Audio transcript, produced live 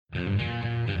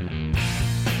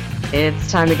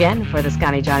It's time again for the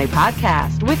Scotty Johnny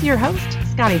podcast with your host,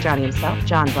 Scotty Johnny himself,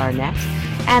 John Barnett,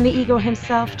 and the ego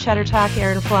himself, Cheddar Talk,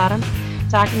 Aaron Flottam,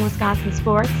 talking Wisconsin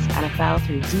sports, NFL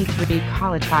through D3,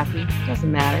 college hockey,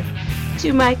 doesn't matter.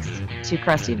 2 mics, 2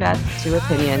 crusty vets, 2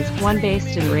 opinions, one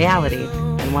based in reality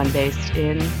and one based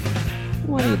in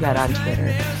what do you bet on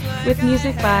Twitter, with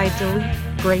music by Delete,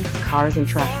 Grace, Cars, and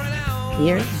Trucks.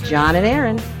 Here's John and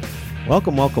Aaron.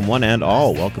 Welcome, one and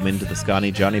all. Welcome into the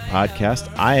Scotty Johnny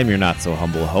podcast. I am your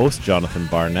not-so-humble host, Jonathan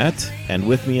Barnett, and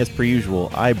with me, as per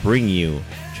usual, I bring you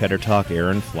Cheddar Talk,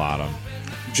 Aaron Flottam.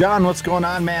 John, what's going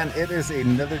on, man? It is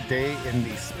another day in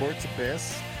the sports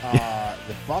abyss.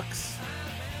 The Bucks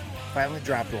finally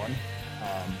dropped one.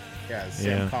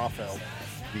 Sam Caulfield,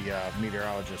 the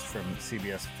meteorologist from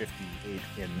CBS 58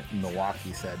 in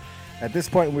Milwaukee, said, at this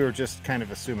point, we were just kind of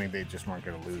assuming they just weren't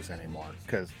going to lose anymore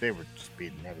because they were just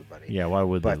beating everybody. Yeah, why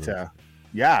would they? But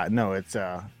it's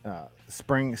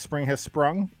spring has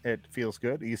sprung. It feels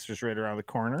good. Easter's right around the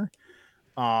corner.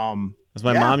 As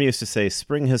my mom used to say,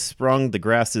 spring has sprung, the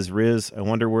grass is riz. I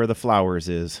wonder where the flowers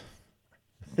is.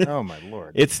 Oh my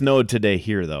Lord! It snowed today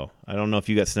here, though. I don't know if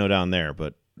you got snow down there,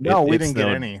 but no, we didn't get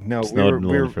any. No, we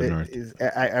were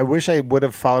I wish I would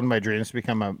have followed my dreams to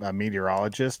become a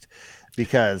meteorologist.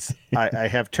 Because I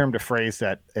have termed a phrase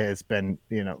that has been,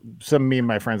 some of me and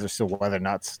my friends are still weather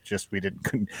nuts. Just we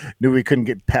knew we couldn't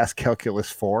get past calculus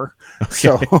 4,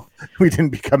 so we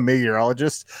didn't become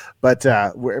meteorologists. But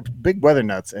we're big weather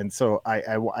nuts, and so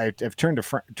I've termed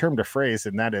a phrase,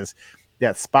 and that is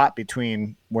that spot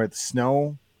between where the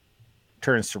snow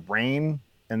turns to rain,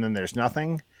 and then there's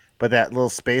nothing, but that little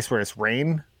space where it's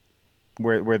rain,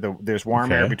 where there's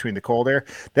warm air between the cold air.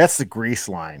 That's the grease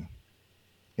line.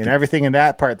 And everything in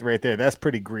that part right there, that's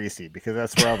pretty greasy because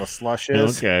that's where all the slush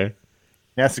is. Okay.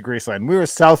 That's the grease line. We were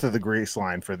south of the grease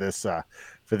line for this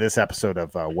episode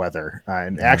of weather.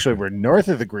 And actually, we're north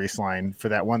of the grease line for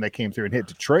that one that came through and hit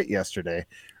Detroit yesterday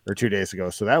or 2 days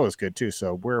ago. So that was good, too.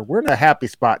 So we're in a happy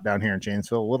spot down here in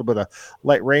Janesville. A little bit of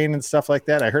light rain and stuff like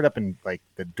that. I heard up in like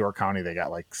the Door County, they got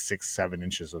like 6-7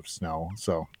 inches of snow.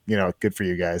 So, good for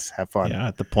you guys. Have fun. Yeah,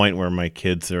 at the point where my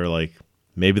kids are like,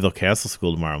 maybe they'll cancel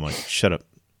school tomorrow. I'm like, shut up.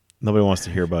 Nobody wants to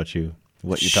hear about you.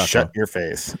 What you talking about? Shut your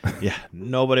face. Yeah,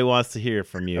 nobody wants to hear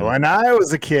from you. When I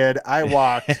was a kid, I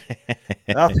walked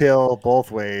uphill both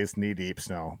ways, knee-deep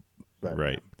snow. But,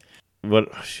 right.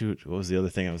 What was the other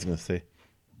thing I was going to say?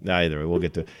 Either way, we'll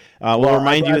get to it. We'll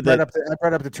remind you that I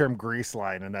brought up the term grease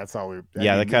line, and that's all we.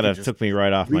 That kind of took me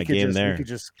right off my game there.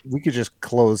 We could just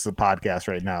close the podcast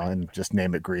right now and just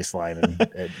name it Grease Line, and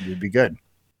it'd be good.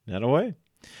 That away.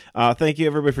 Thank you,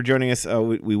 everybody, for joining us.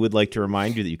 We would like to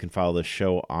remind you that you can follow the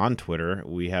show on Twitter.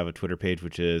 We have a Twitter page,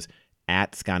 which is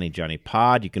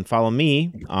 @ScottyJohnnyPod. You can follow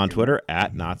me on Twitter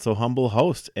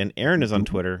 @NotSoHumbleHost. And Aaron is on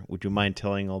Twitter. Would you mind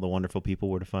telling all the wonderful people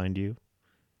where to find you?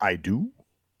 I do.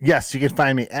 Yes, you can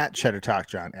find me @Cheddar Talk,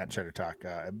 John, @Cheddar Talk.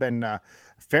 I've been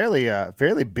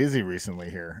fairly busy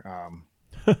recently here.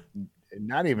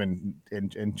 Not even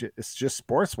it's just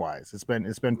sports wise. It's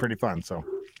been pretty fun. So,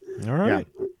 all right.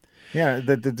 Yeah,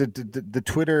 the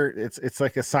Twitter, it's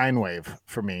like a sine wave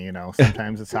for me,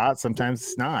 Sometimes it's hot, sometimes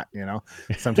it's not,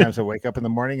 Sometimes I wake up in the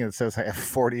morning and it says I have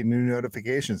 40 new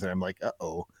notifications, and I'm like,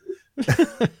 uh-oh.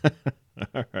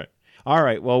 All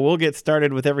right. Well, we'll get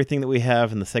started with everything that we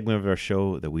have in the segment of our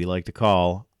show that we like to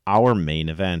call our main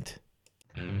event.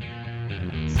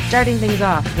 Starting things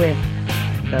off with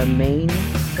the main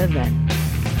event.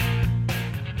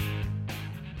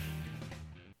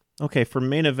 Okay, for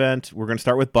main event, we're going to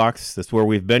start with Bucks. That's where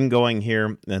we've been going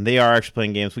here, and they are actually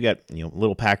playing games. We got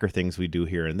little Packer things we do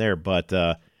here and there, but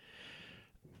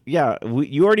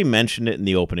you already mentioned it in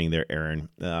the opening there, Aaron.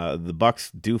 The Bucks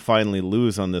do finally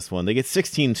lose on this one. They get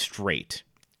 16 straight,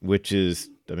 which is,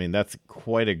 that's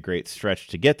quite a great stretch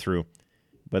to get through.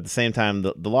 But at the same time,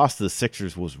 the loss to the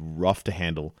Sixers was rough to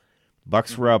handle.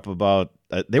 Bucks were up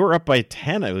they were up by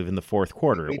 10, I believe, in the fourth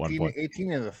quarter 18, at one point.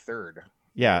 18 in the third.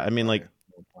 Yeah,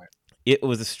 it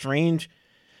was a strange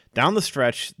down the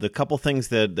stretch. The couple things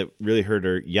that really hurt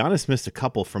are Giannis missed a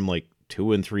couple from like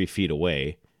 2 and 3 feet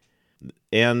away.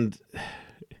 And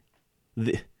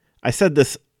I said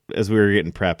this as we were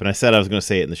getting prep, and I said I was going to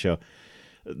say it in the show.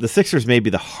 The Sixers may be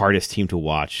the hardest team to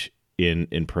watch in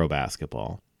pro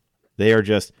basketball. They are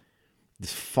just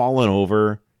falling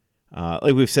over.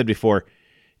 Like we've said before,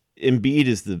 Embiid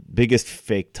is the biggest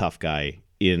fake tough guy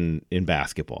in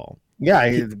basketball. Yeah,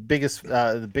 he's the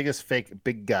biggest fake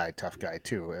big guy, tough guy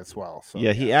too, as well. So,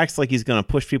 yeah, he acts like he's going to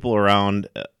push people around,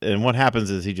 and what happens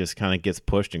is he just kind of gets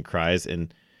pushed and cries.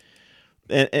 And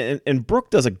Brook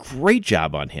does a great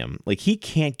job on him. Like, he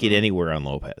can't get anywhere on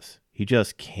Lopez. He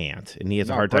just can't, and he has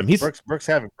a hard time. Brooks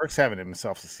having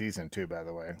himself a season too, by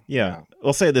the way. Yeah.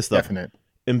 I'll say this though. Definite.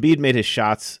 Embiid made his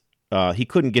shots. He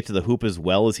couldn't get to the hoop as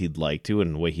well as he'd like to,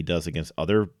 in the way he does against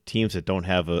other teams that don't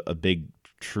have a big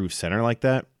true center like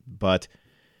that. But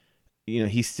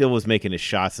he still was making his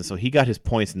shots, and so he got his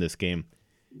points in this game.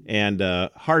 And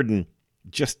Harden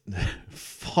just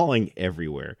falling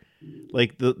everywhere.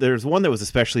 Like there's one that was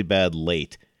especially bad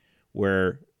late,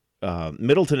 where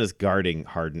Middleton is guarding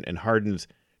Harden, and Harden's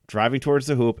driving towards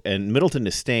the hoop, and Middleton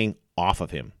is staying off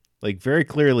of him, like very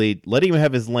clearly letting him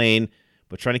have his lane,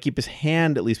 but trying to keep his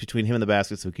hand at least between him and the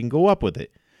basket so he can go up with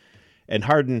it. And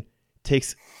Harden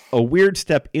takes a weird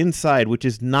step inside, which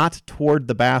is not toward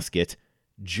the basket,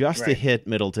 just to hit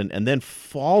Middleton, and then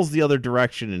falls the other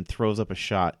direction and throws up a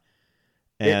shot.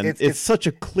 And it's such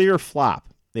a clear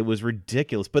flop. It was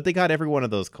ridiculous, but they got every one of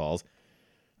those calls.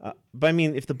 But I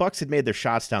mean, if the Bucks had made their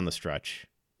shots down the stretch,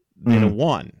 they'd have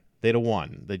won.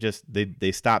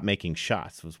 They stopped making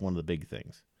shots was one of the big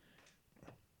things.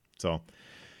 So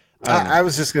I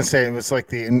was just going to say, it was like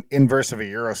the inverse of a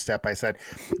Euro step. I said,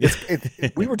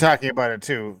 we were talking about it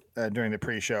too during the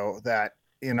pre-show, that,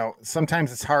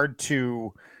 sometimes it's hard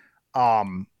to,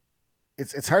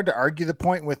 it's hard to argue the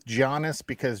point with Giannis,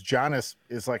 because Giannis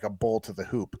is like a bull to the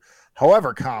hoop.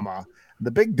 However, the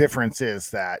big difference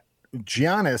is that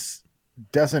Giannis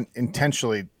doesn't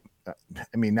intentionally,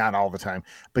 not all the time,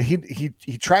 but he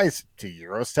tries to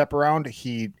Euro step around.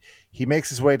 He makes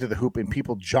his way to the hoop, and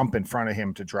people jump in front of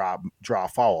him to draw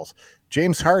fouls.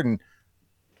 James Harden,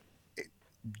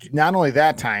 not only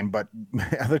that time, but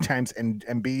other times, and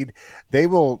Embiid, they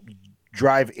will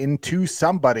drive into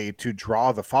somebody to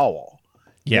draw the foul.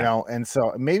 Yeah. And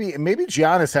so maybe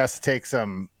Giannis has to take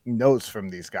some notes from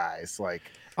these guys. Like,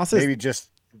 also, maybe just.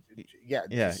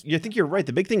 Yeah. You think you're right.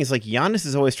 The big thing is, like, Giannis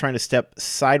is always trying to step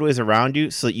sideways around you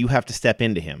so that you have to step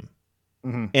into him.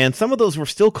 Mm-hmm. And some of those were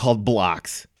still called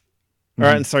blocks.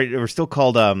 They were still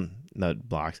called not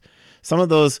blocks. Some of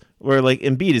those were like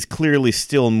Embiid is clearly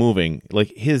still moving.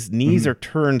 Like his knees are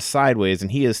turned sideways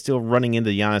and he is still running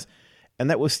into Giannis. And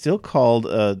that was still called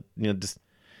it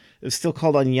was still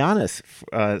called on Giannis.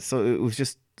 So it was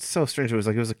just so strange. It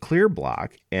was a clear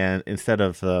block, and instead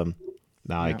of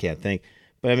I can't think.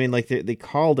 But I mean, like they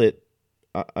called it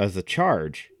as a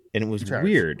charge, and it was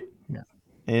weird. Yeah.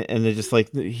 And they're just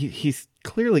like, he's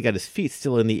clearly got his feet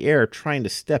still in the air, trying to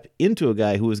step into a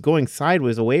guy who is going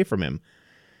sideways away from him.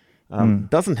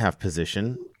 Doesn't have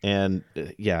position, and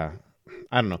I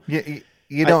don't know.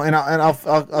 Yeah, and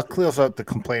I'll close out the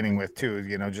complaining with too.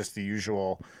 Just the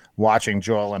usual. Watching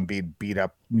Joel Embiid beat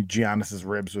up Giannis's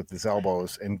ribs with his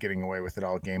elbows and getting away with it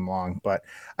all game long. But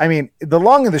I mean, the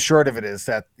long and the short of it is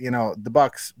that, the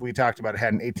Bucks, we talked about,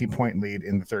 had an 18-point lead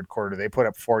in the third quarter. They put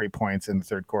up 40 points in the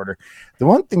third quarter. The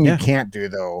one thing you can't do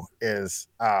though is,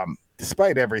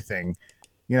 despite everything,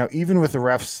 even with the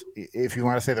refs, if you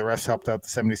want to say the refs helped out the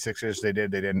 76ers, they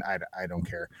didn't, I don't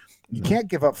care. You can't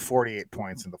give up 48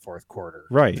 points in the fourth quarter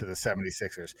to the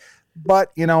 76ers.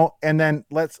 But, and then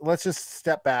let's just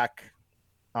step back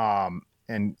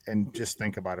and just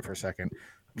think about it for a second.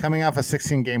 Coming off a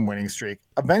 16-game winning streak,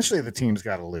 eventually the team's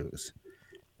got to lose.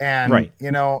 And,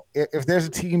 if there's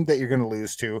a team that you're going to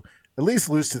lose to, at least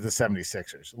lose to the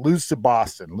 76ers, lose to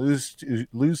Boston, lose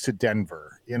to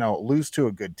Denver, lose to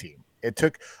a good team. It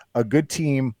took a good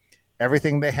team,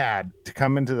 everything they had to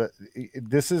come into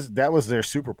that was their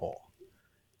Super Bowl.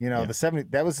 That was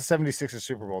the 76ers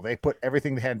Super Bowl. They put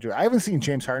everything they had to do. I haven't seen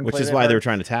James Harden play that hard. Which is why they were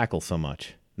trying to tackle so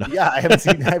much. No. Yeah, I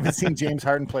haven't seen James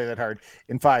Harden play that hard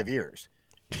in 5 years.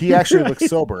 He actually looks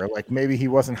sober, like maybe he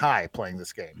wasn't high playing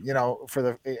this game.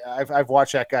 I've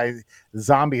watched that guy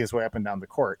zombie his way up and down the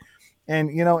court. And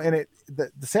the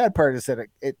sad part is that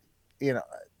it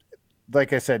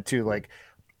like I said too, like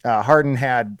Harden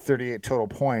had 38 total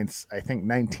points. I think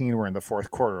 19 were in the fourth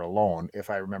quarter alone,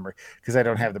 if I remember, because I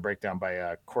don't have the breakdown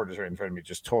by quarters right in front of me,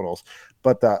 just totals.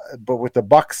 But with the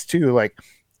Bucks too, like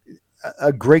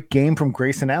a great game from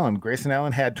Grayson Allen. Grayson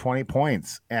Allen had 20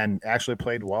 points and actually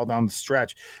played well down the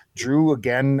stretch. Drew,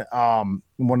 again,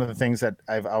 one of the things that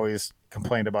I've always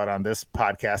complained about on this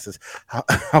podcast is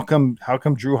how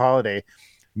come Drew Holiday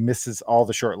misses all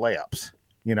the short layups,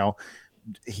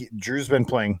 Drew's been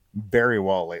playing very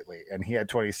well lately, and he had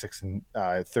 26 and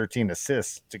 13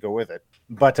 assists to go with it.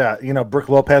 But, Brook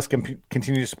Lopez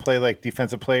continues to play like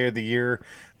defensive player of the year,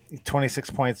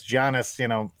 26 points.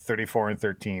 Giannis, 34 and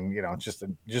 13,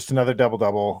 just another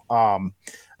double-double.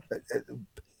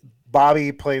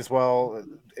 Bobby plays well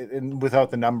and without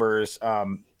the numbers.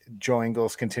 Joe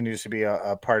Ingles continues to be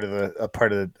a part of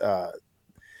the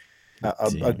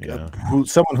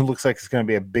someone who looks like it's going to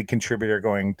be a big contributor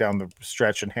going down the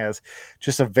stretch and has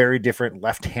just a very different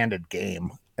left-handed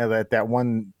game. And that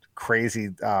one crazy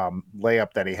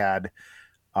layup that he had,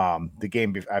 the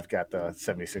game I've got the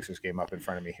 76ers game up in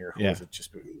front of me here. Who was it?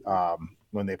 Just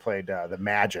when they played the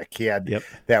Magic, he had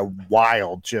that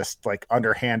wild, just like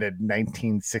underhanded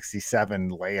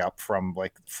 1967 layup from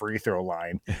like free throw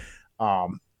line.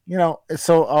 So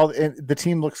the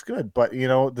team looks good, but the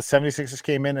 76ers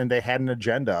came in and they had an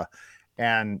agenda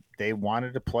and they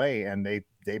wanted to play and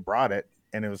they brought it,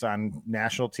 and it was on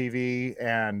national TV.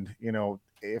 And,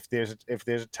 if there's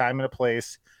a time and a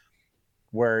place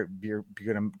where you're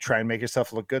going to try and make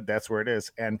yourself look good, that's where it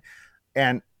is. And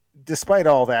despite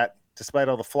all that, despite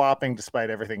all the flopping,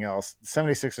 despite everything else, the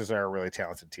 76ers are a really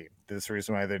talented team. That's the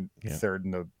reason why they're third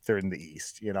in the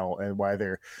East, and why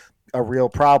they're a real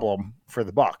problem for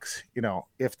the Bucks.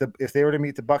 If they were to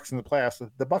meet the Bucks in the playoffs,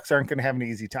 the Bucks aren't going to have an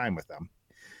easy time with them.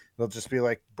 They'll just be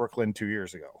like Brooklyn 2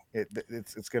 years ago.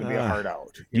 It's going to be a hard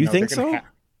out. You think so?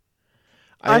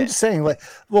 I'm just saying,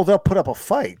 they'll put up a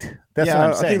fight. That's what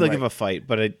I'm saying. I think they'll give a fight,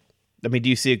 but do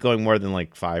you see it going more than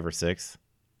like 5 or 6?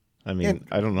 I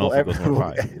don't know if it goes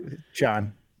more 5.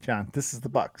 John, this is the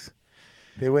Bucks.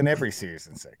 They win every series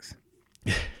in 6.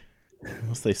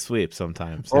 Unless they sweep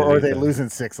sometimes. Or they lose in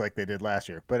 6 like they did last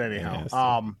year. But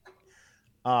anyhow,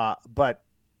 but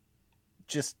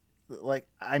just the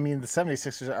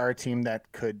 76ers are a team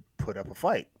that could put up a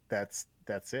fight. That's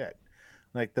it.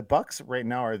 Like the Bucks right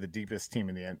now are the deepest team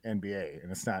in the NBA, and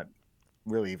it's not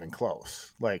really even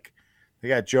close. Like they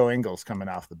got Joe Ingles coming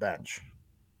off the bench.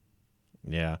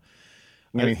 Yeah.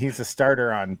 He's a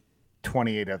starter on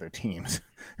 28 other teams.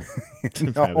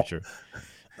 That's true.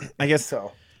 I guess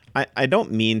so. I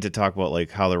don't mean to talk about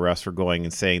like how the refs were going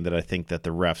and saying that I think that the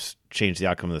refs changed the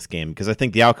outcome of this game, because I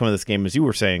think the outcome of this game, as you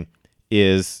were saying,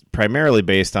 is primarily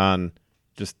based on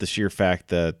just the sheer fact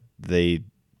that they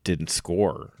didn't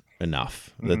score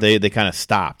enough, that they kind of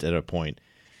stopped at a point,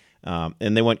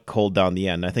 and they went cold down the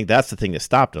end. I think that's the thing that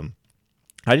stopped them.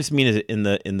 I just mean it in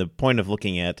the point of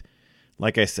looking at,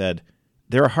 like I said,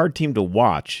 they're a hard team to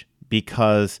watch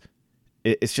because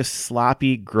it's just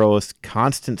sloppy, gross,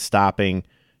 constant stopping,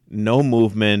 no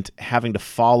movement, having to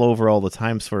fall over all the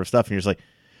time sort of stuff. And you're just like,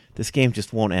 this game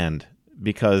just won't end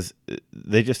because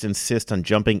they just insist on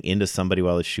jumping into somebody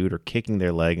while they shoot or kicking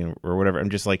their leg or whatever.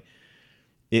 I'm just like,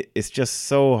 it's just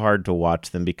so hard to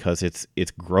watch them because it's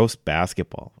gross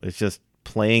basketball. It's just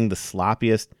playing the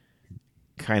sloppiest,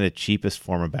 kind of cheapest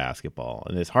form of basketball,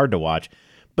 and it's hard to watch.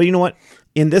 But you know what?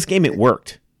 In this game, it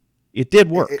worked. It did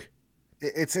work.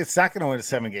 It's not going to win a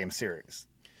 7-game series.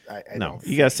 No,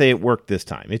 you got to say it worked this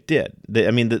time. It did.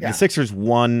 The Sixers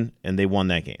won, and they won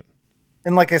that game.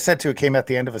 And like I said, too, it came at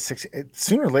the end of a 6.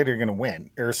 Sooner or later, you're going to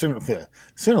win, or sooner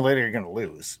or later, you're going to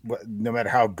lose, no matter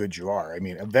how good you are.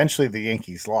 Eventually, the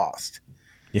Yankees lost.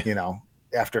 Yeah.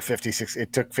 After 56,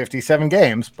 it took 57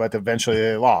 games, but eventually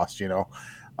they lost.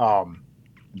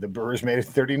 The Brewers made it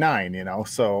 39.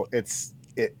 So it's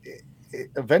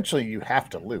eventually you have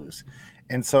to lose,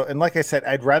 and like I said,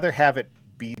 I'd rather have it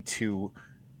be to,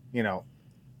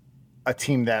 a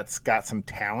team that's got some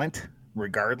talent,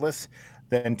 regardless,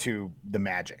 than to the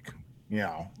Magic.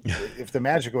 If the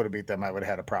Magic would have beat them, I would have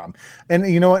had a problem. And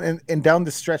you know what? And down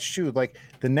the stretch too, like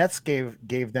the Nets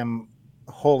gave them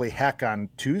holy heck on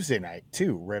Tuesday night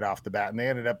too, right off the bat, and they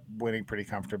ended up winning pretty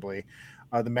comfortably.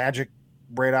 The Magic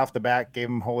right off the bat gave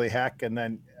them holy heck, and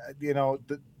then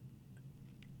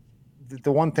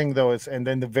the one thing though is, and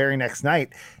then the very next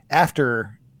night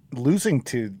after losing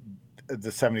to the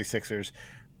 76ers,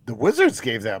 the Wizards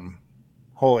gave them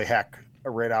holy heck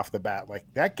right off the bat. Like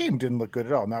that game didn't look good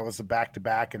at all. Now it was a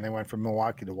back-to-back and they went from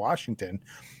Milwaukee to Washington,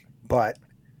 but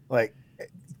like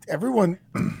everyone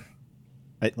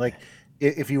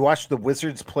if you watch the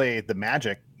Wizards play the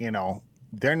Magic,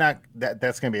 they're not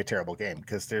that's going to be a terrible game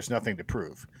because there's nothing to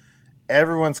prove.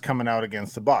 Everyone's coming out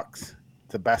against the Bucks,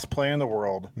 the best player in the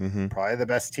world, probably the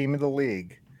best team in the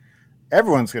league.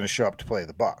 Everyone's going to show up to play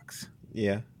the Bucks.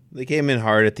 Yeah, they came in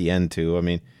hard at the end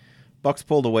too. Bucks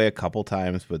pulled away a couple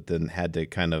times, but then had to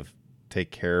kind of take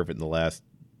care of it in the last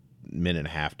minute and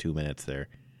a half, 2 minutes there.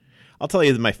 I'll tell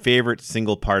you that my favorite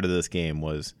single part of this game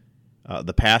was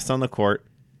the pass on the court.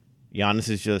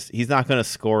 Giannis he's not going to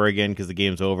score again because the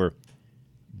game's over,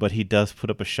 but he does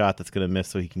put up a shot that's going to miss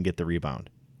so he can get the rebound.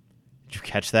 Did you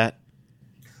catch that?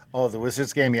 Oh, the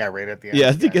Wizards game, right at the end.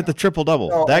 Yeah, to get the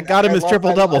triple-double. That got him his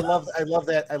triple-double. I love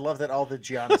that all the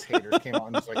Giannis haters came out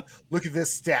and was like, look at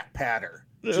this stat pattern.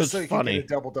 Just so you can get a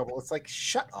double-double. It's like,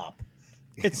 shut up.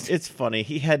 It's funny.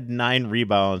 He had 9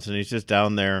 rebounds, and he's just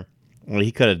down there Well,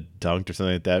 he could have dunked or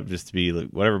something like that just to be like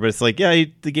whatever. But it's like, yeah,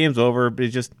 the game's over, but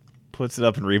he just puts it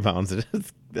up and rebounds it.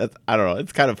 I don't know.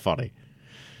 It's kind of funny.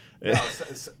 No,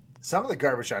 some of the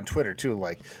garbage on Twitter too,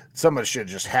 like someone should have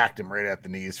just hacked him right at the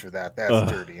knees for that.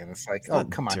 That's dirty, and it's like, oh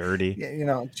come on, dirty.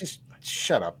 Yeah, just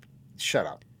shut up.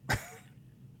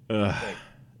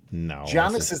 No,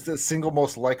 Giannis is the single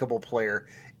most likable player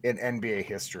in NBA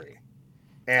history,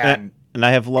 and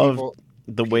I have loved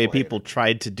the way people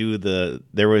tried to do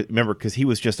remember, because he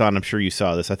was just on, I'm sure you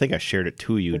saw this, I think I shared it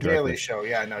to you. The Daily Show,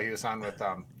 yeah, no, he was on with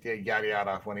yada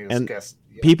yada when he was guest.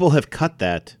 Yeah. People have cut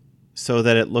that so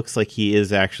that it looks like he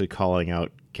is actually calling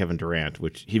out Kevin Durant,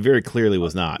 which he very clearly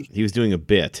was not. He was doing a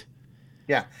bit.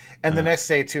 Yeah, and the next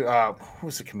day too,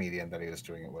 who's the comedian that he was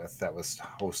doing it with that was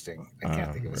hosting? I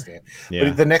can't think of his name. Yeah.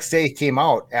 But the next day he came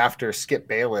out after Skip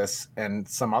Bayless and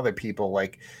some other people.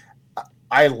 Like,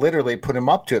 I literally put him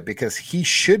up to it because he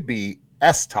should be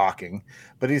talking,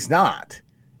 but he's not.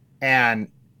 And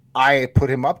I put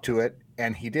him up to it,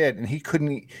 and he did, and he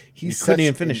couldn't. He couldn't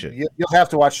even finish it. You'll have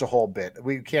to watch the whole bit.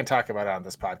 We can't talk about it on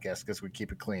this podcast because we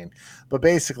keep it clean. But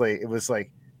basically, it was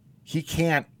like he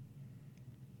can't.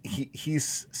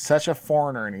 He's such a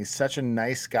foreigner, and he's such a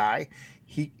nice guy.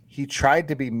 He tried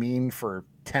to be mean for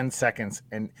 10 seconds,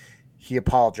 and he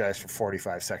apologized for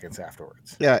 45 seconds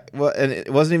afterwards. Yeah, well, and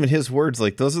it wasn't even his words.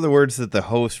 Like, those are the words that the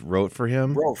host wrote for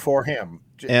him.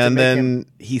 And then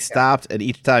he stopped, and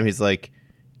each time he's like,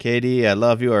 KD, I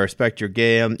love you. I respect your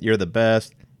game. You're the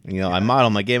best. I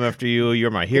model my game after you. You're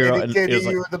my hero.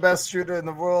 KD, you were the best shooter in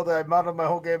the world. I modeled my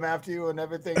whole game after you and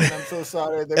everything, and I'm so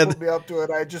sorry. They put me up to it.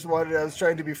 I was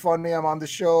trying to be funny. I'm on the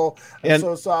show. I'm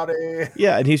so sorry.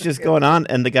 Yeah, and he's just going on,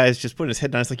 and the guy's just putting his head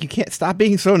down. It's like, you can't stop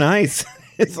being so nice.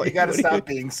 It's like, you got to stop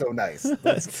being so nice.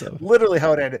 That's literally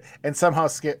how it ended. And somehow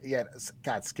Skip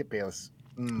Bayless.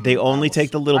 They only take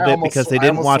the little bit because they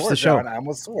didn't watch the show. I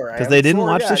almost swore because they didn't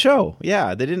watch the show.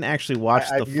 Yeah, they didn't actually watch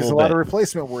the full bit. I've used a lot of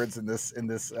replacement words in this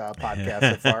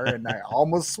podcast so far, and I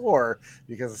almost swore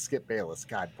because of Skip Bayless.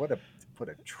 God, what a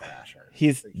trash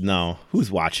artist. Who's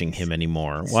watching him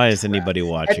anymore? Why is anybody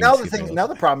watching? And now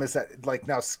the problem is that like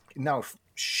now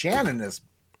Shannon is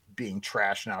being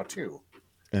trash now too.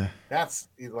 That's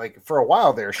like for a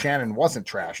while there, Shannon wasn't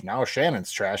trash. Now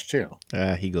Shannon's trash too.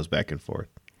 He goes back and forth.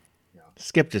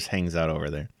 Skip just hangs out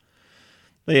over there.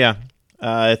 But yeah,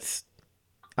 I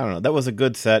don't know. That was a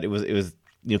good set. It was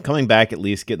coming back, at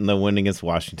least getting the win against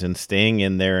Washington, staying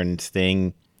in there and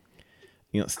staying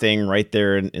right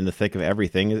there in the thick of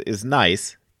everything is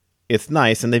nice. It's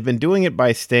nice, and they've been doing it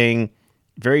by staying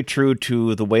very true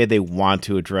to the way they want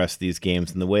to address these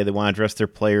games and the way they want to address their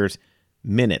players'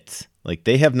 minutes. Like,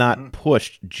 they have not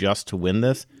pushed just to win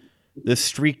this. This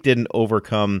streak didn't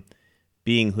overcome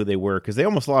being who they were, because they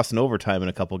almost lost in overtime in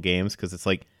a couple games, because it's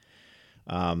like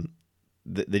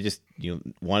they just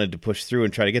wanted to push through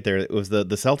and try to get there. It was the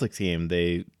Celtics game.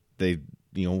 They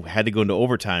had to go into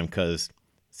overtime because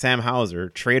Sam Hauser,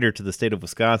 traitor to the state of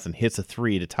Wisconsin, hits a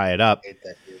 3 to tie it up.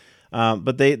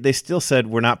 But they still said,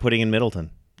 we're not putting in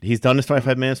Middleton. He's done his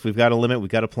 25 minutes. We've got a limit. We've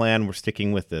got a plan. We're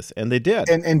sticking with this. And they did.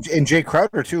 And Jay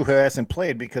Crowder, too, who hasn't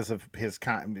played because of his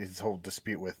whole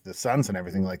dispute with the Suns and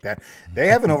everything like that. They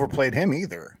haven't overplayed him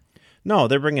either. No,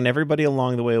 they're bringing everybody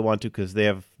along the way they want to, because they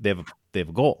have a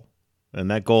goal. And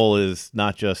that goal is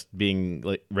not just being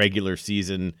like regular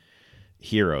season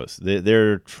heroes.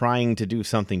 They're trying to do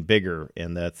something bigger,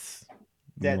 and that's...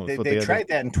 They tried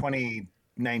that in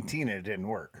 2019, and it didn't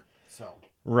work.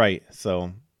 Right,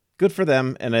 so... Good for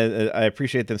them, and I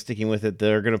appreciate them sticking with it.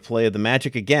 They're going to play the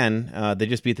Magic again. They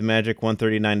just beat the Magic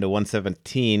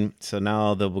 139-117, so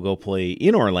now they will go play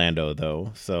in Orlando,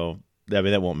 though. So, I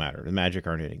mean, that won't matter. The Magic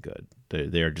aren't any good.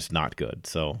 They're just not good.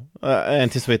 So, I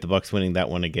anticipate the Bucks winning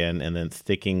that one again, and then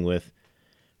sticking with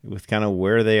kind of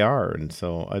where they are. And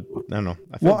so, I don't know.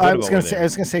 I was going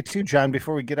to say too, John,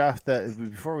 before we get off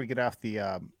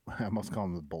the I almost call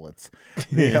them the Bullets.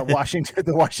 The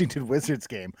Washington Wizards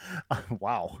game.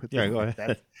 Wow. Yeah, go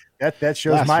ahead. That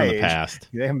shows my age. Past.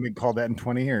 They haven't been called that in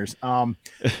 20 years.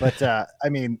 But I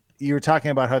mean, you were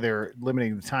talking about how they're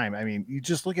limiting the time. I mean, you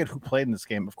just look at who played in this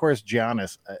game. Of course,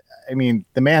 Giannis. I mean,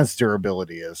 the man's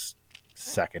durability is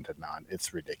second to none.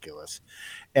 It's ridiculous,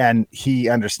 and he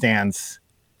understands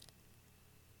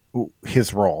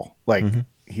his role. Like,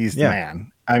 he's the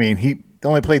man. I mean, he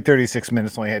only played 36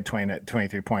 minutes, only had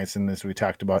 23 points in this we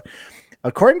talked about.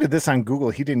 According to this on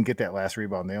Google, he didn't get that last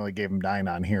rebound. They only gave him 9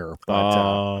 on here.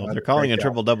 But, they're calling a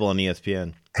triple-double on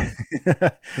ESPN.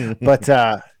 But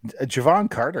Javon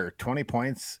Carter, 20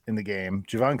 points in the game.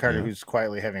 Javon Carter, who's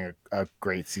quietly having a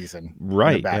great season.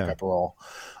 Right. In the backup role.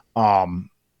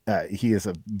 he is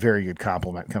a very good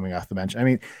compliment coming off the bench. I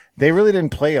mean, they really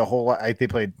didn't play a whole lot. They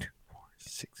played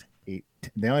 6, 8.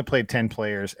 They only played 10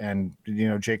 players, and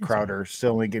Jake Crowder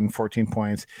still only getting 14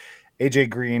 points. AJ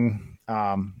Green,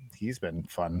 he's been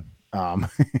fun.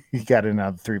 He got in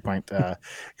a 3-point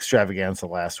extravaganza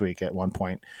last week at one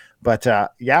point, but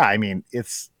I mean,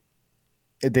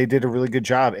 they did a really good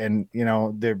job, and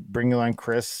they're bringing on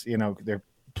Chris. They're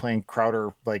playing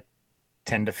Crowder like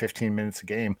 10 to 15 minutes a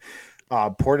game.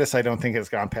 Portis, I don't think has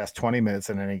gone past 20 minutes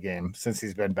in any game since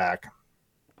he's been back,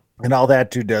 and all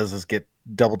that dude does is get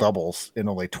double doubles in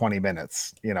only 20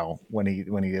 minutes. When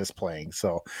he is playing.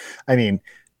 So, I mean,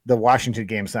 the Washington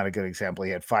game is not a good example.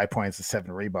 He had 5 points and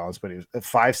 7 rebounds, but he was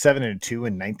 5, 7, and 2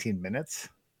 in 19 minutes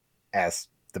as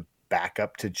the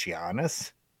backup to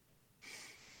Giannis.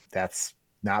 That's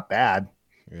not bad.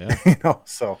 Yeah.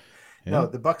 So. Yeah. No,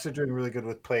 the Bucks are doing really good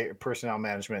with personnel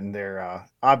management, and they're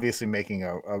obviously making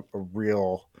a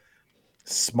real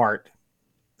smart.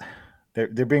 They're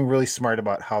being really smart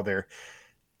about how they're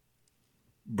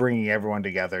bringing everyone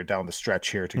together down the stretch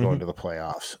here to go into the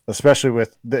playoffs, especially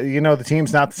with the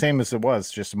team's not the same as it was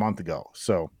just a month ago.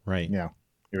 So right, yeah,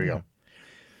 here we go.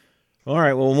 All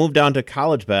right, well, we'll move down to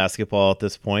college basketball at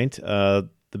this point.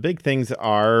 The big things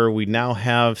are we now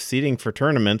have seeding for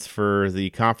tournaments for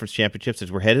the conference championships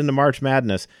as we're heading into March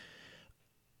Madness.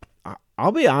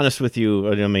 I'll be honest with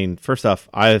you. I mean, first off,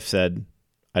 I have said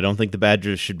I don't think the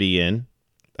Badgers should be in.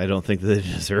 I don't think that they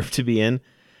deserve to be in.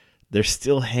 They're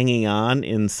still hanging on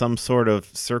in some sort of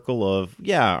circle of,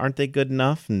 aren't they good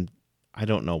enough? And I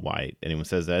don't know why anyone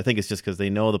says that. I think it's just because they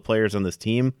know the players on this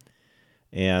team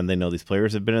and they know these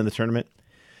players have been in the tournament.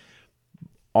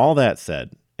 All that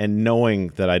said, and knowing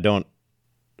that I don't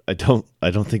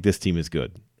think this team is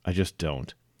good. I just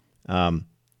don't.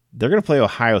 They're going to play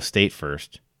Ohio State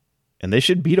first, and they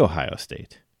should beat Ohio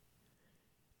State.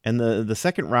 And the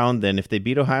second round, then, if they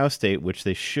beat Ohio State, which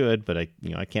they should, but I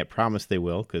can't promise they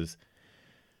will, because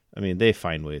they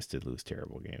find ways to lose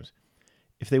terrible games.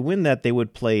 If they win that, they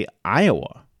would play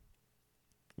Iowa,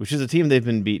 which is a team they've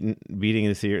been beating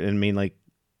this year. And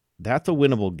that's a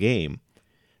winnable game.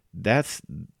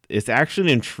 It's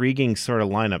actually an intriguing sort of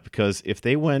lineup, because if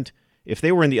they were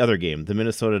in the other game, the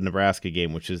Minnesota-Nebraska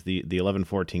game, which is the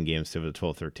 11-14 game instead of the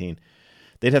 12-13,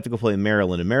 they'd have to go play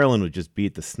Maryland, and Maryland would just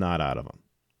beat the snot out of them,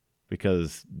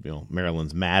 because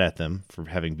Maryland's mad at them for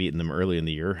having beaten them early in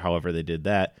the year. However they did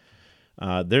that.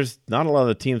 There's not a lot of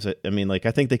the teams that,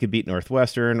 I think they could beat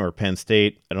Northwestern or Penn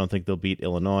State. I don't think they'll beat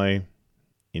Illinois,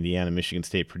 Indiana, Michigan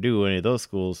State, Purdue, any of those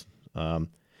schools.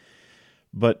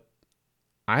 But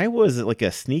Iowa is like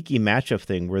a sneaky matchup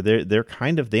thing where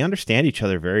they understand each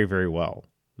other very, very well.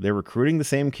 They're recruiting the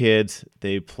same kids.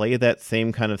 They play that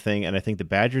same kind of thing. And I think the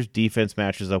Badgers defense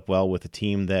matches up well with a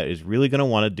team that is really going to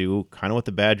want to do kind of what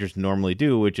the Badgers normally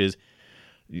do, which is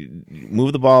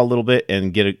move the ball a little bit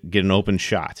and get an open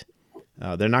shot.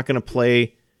 They're not going to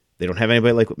play. They don't have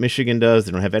anybody like what Michigan does.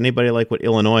 They don't have anybody like what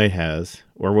Illinois has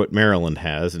or what Maryland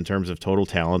has in terms of total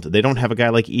talent. They don't have a guy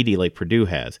like Edey like Purdue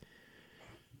has.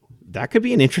 That could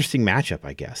be an interesting matchup,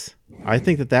 I guess. I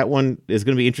think that one is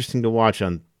going to be interesting to watch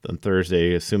on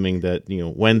Thursday, assuming that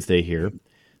Wednesday here,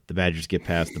 the Badgers get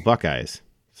past the Buckeyes.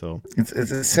 So it's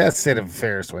a sad state of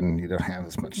affairs when you don't have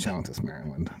as much talent as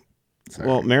Maryland. Sorry.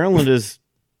 Well, Maryland is,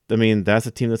 that's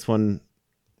a team that's won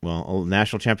a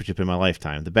national championship in my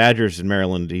lifetime. The Badgers and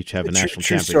Maryland each have a national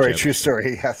championship. True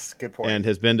story. Yes, good point. And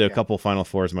has been to a couple Final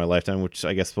Fours in my lifetime, which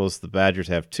I guess suppose the Badgers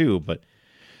have too, but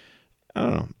I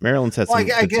don't know. Maryland's had some I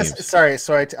guess teams.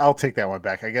 Sorry, I'll take that one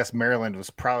back. I guess Maryland was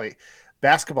probably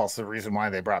basketball's the reason why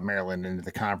they brought Maryland into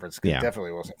the conference. It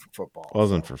definitely wasn't for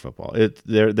football. For football.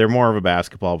 They're more of a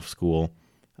basketball school.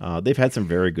 They've had some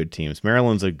very good teams.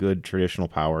 Maryland's a good traditional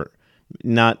power,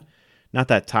 not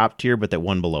that top tier, but that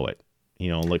one below it.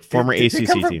 Like former ACC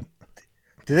team.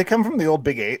 Did they come from the old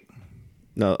Big Eight?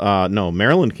 No.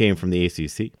 Maryland came from the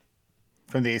ACC.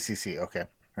 From the ACC, okay.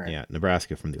 All right. Yeah,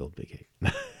 Nebraska from the old Big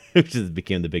Eight. Which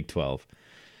became the Big 12.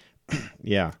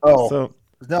 Yeah. Oh. So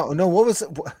no. What was it?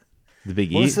 The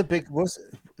Big East? The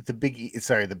Big East?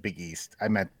 Sorry, the Big East. I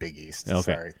meant Big East. Okay.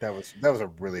 Sorry, that was a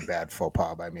really bad faux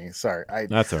pas by me. Sorry.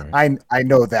 That's all right. I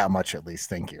know that much at least.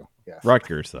 Thank you. Yes.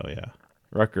 Rutgers though, yeah.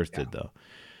 Rutgers did though,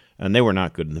 and they were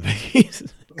not good in the Big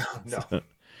East. No.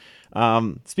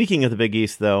 So, speaking of the Big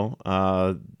East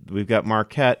though, we've got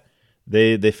Marquette.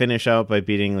 They finish out by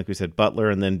beating, like we said, Butler,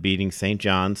 and then beating St.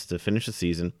 John's to finish the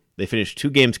season. They finished 2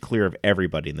 games clear of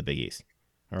everybody in the Big East.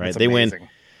 All right, they win.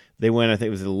 They win. I think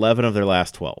it was 11 of their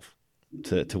last 12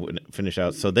 to finish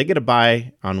out. So they get a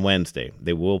bye on Wednesday.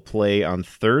 They will play on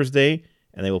Thursday,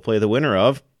 and they will play the winner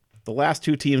of the last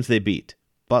 2 teams they beat,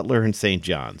 Butler and St.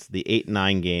 John's, the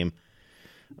 8-9 game.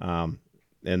 And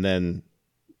then,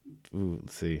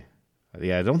 let's see.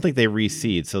 Yeah, I don't think they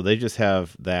reseed, so they just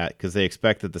have that because they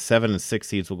expect that the 7 and 6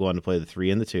 seeds will go on to play the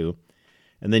 3 and the 2,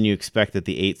 and then you expect that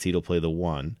the 8 seed will play the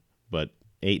 1, but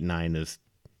 8-9 is,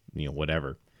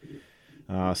 whatever.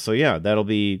 So yeah, that'll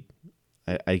be.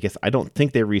 I guess I don't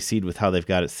think they reseed with how they've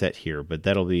got it set here, but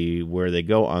that'll be where they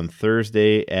go on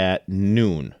Thursday at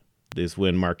noon. Is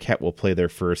when Marquette will play their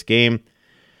first game.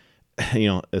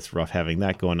 It's rough having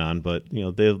that going on, but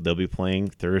they'll be playing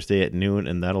Thursday at noon,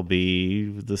 and that'll be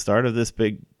the start of this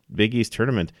Big East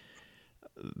tournament.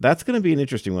 That's going to be an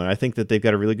interesting one. I think that they've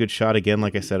got a really good shot again,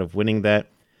 like I said, of winning that.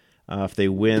 If they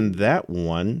win that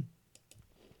one,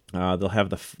 they'll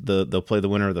have they'll play the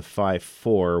winner of the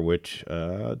 5-4, which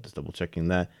just double checking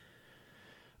that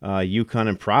UConn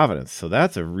and Providence. So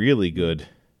that's a really good.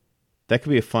 That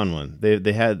could be a fun one.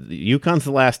 They had UConn's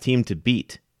the last team to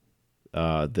beat.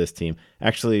 This team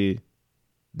actually,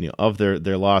 of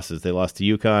their losses, they lost to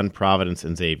UConn, Providence,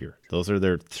 and Xavier. Those are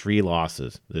their 3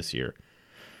 losses this year.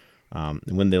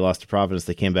 When they lost to Providence,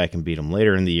 they came back and beat them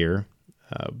later in the year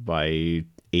by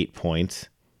 8 points.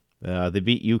 They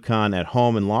beat UConn at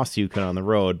home and lost to UConn on the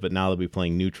road, but now they'll be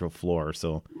playing neutral floor.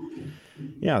 So,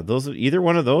 yeah, either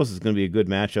one of those is going to be a good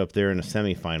matchup there in a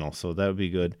semifinal. So that would be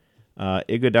good.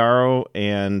 Ighodaro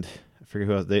and I forget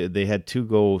who else. They had 2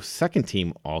 go second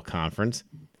team all conference,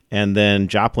 and then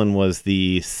Joplin was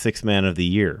the 6th man of the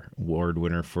year award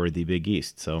winner for the Big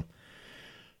East. So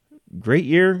great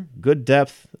year, good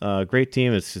depth, great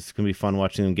team. It's just going to be fun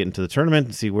watching them get into the tournament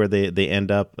and see where they end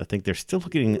up. I think they're still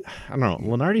looking. I don't know.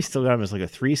 Lenardi still got them as like a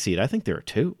 3 seed. I think they're a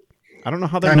 2. I don't know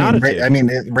how they're not a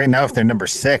 2. Right now, if they're number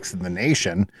 6 in the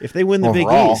nation, if they win the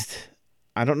overall, Big East,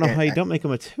 I don't know how you don't make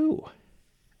them a 2.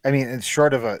 I mean, it's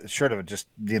short of just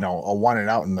a 1 and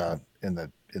out in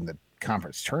the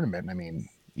conference tournament. I mean,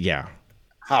 yeah.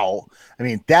 How? I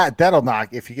mean, that'll knock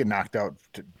if you get knocked out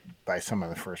by some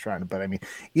of the first round. But I mean,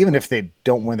 even if they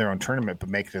don't win their own tournament but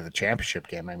make it to the championship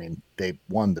game, I mean, they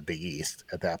won the Big East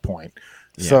at that point.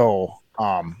 Yeah. So,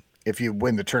 if you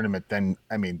win the tournament, then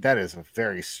I mean, that is a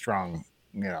very strong,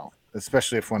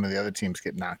 especially if one of the other teams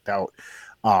get knocked out.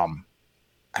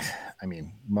 I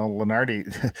mean, well,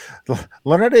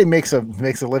 Lenardi makes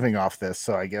a living off this,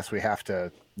 so I guess we have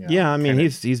to. Yeah, I mean,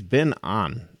 he's been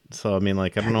on, so I mean,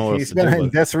 like I don't know what else to do.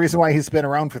 That's the reason why he's been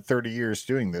around for 30 years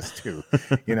doing this too,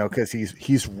 because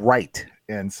he's right,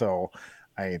 and so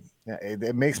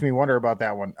it makes me wonder about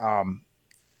that one.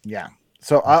 Yeah.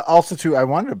 So also too, I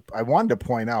wanted to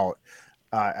point out,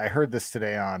 I heard this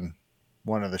today on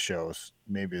one of the shows,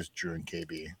 maybe it's Drew and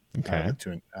KB,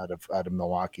 out of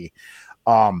Milwaukee.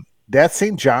 That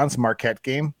St. John's Marquette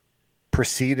game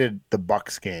preceded the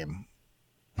Bucks game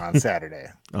on Saturday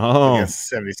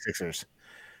against 76ers,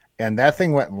 and that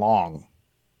thing went long.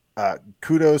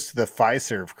 Kudos to the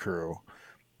Fiserv crew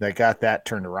that got that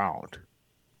turned around,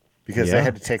 because they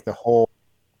had to take the whole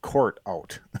court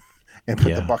out and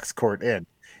put the Bucks court in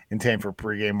time for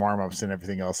pregame warmups and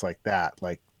everything else like that.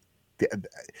 Like,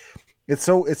 it's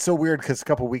so weird because a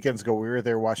couple weekends ago we were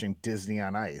there watching Disney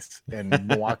on Ice and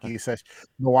Milwaukee,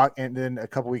 and then a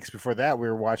couple weeks before that we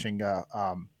were watching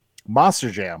Monster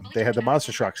Jam. They had the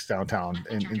monster trucks downtown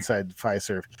inside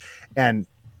Fiserv, and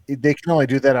they can only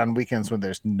do that on weekends when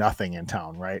there's nothing in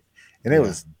town, right? And it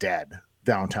was dead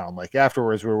downtown. Like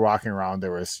afterwards, we were walking around.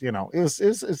 There was,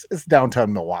 it's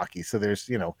downtown Milwaukee, so there's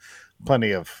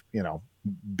plenty of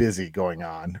busy going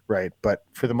on, right? But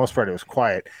for the most part, it was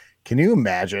quiet. Can you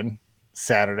imagine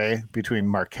Saturday between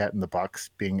Marquette and the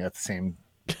Bucks being at the same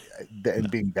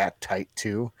and being that tight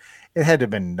too? It had to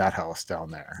have been nut house down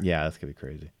there. Yeah, that's gonna be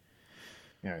crazy.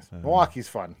 Yes, Milwaukee's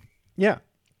fun. Yeah.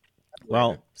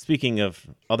 Well, speaking of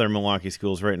other Milwaukee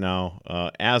schools right now,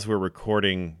 as we're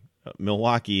recording,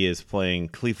 Milwaukee is playing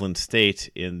Cleveland State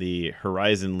in the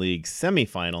Horizon League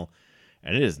semifinal,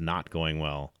 and it is not going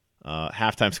well.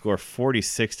 Halftime score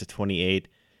 46-28.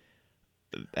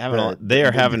 They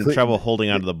are having trouble holding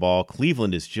onto the ball.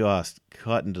 Cleveland is just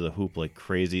cut into the hoop like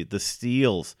crazy. The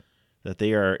steals that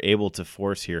they are able to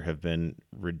force here have been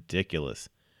ridiculous.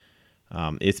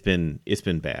 It's been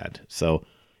bad. So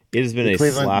it has been a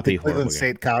sloppy, horrible Cleveland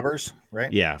State Cobbers,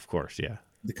 right? Yeah, of course, yeah.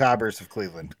 The Cobbers of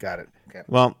Cleveland. Got it. Okay.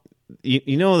 Well,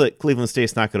 you know that Cleveland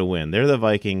State's not going to win. They're the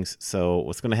Vikings, so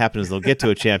what's going to happen is they'll get to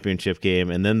a championship game,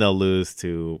 and then they'll lose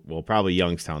to, probably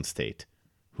Youngstown State,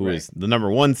 who is the number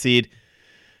 1 seed.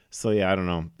 So, yeah, I don't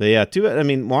know. But, yeah,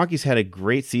 Milwaukee's had a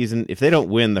great season. If they don't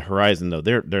win the Horizon, though,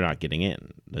 they're not getting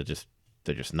in. They're just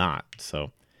not.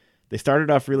 So they started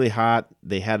off really hot.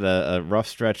 They had a rough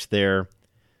stretch there.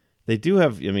 They do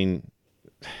have,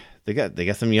 they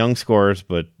got some young scorers,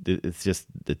 but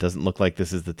it doesn't look like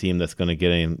this is the team that's going to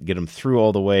get them through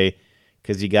all the way,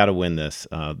 because you got to win this.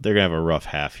 They're going to have a rough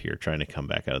half here trying to come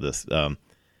back out of this.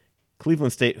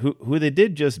 Cleveland State, who they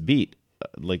did just beat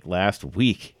like last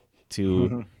week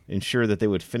to ensure that they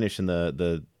would finish in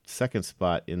the second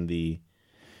spot in the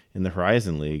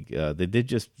Horizon League. They did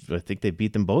just, I think they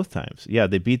beat them both times. Yeah,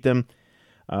 they beat them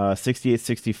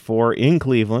 68-64 in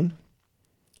Cleveland,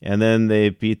 and then they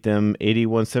beat them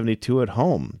 81-72 at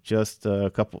home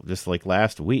just like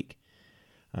last week.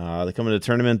 They come into the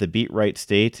tournament, they beat Wright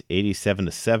State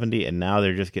 87-70, and now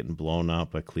they're just getting blown out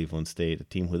by Cleveland State, a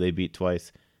team who they beat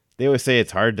twice. They always say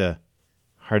it's hard to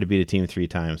beat a team 3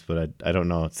 times, but I don't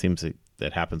know. It seems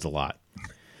that happens a lot.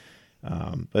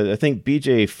 But I think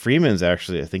BJ Freeman's I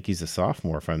think he's a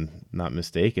sophomore, if I'm not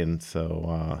mistaken.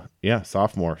 So,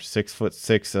 sophomore,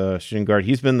 6'6" shooting guard.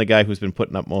 He's been the guy who's been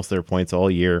putting up most of their points all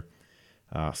year.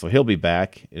 So he'll be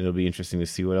back. It'll be interesting to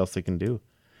see what else they can do.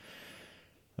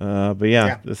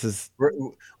 This is...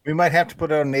 We might have to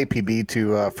put out an APB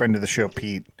to a friend of the show,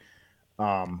 Pete.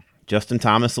 Justin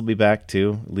Thomas will be back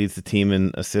too. Leads the team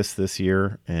in assists this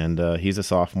year, and he's a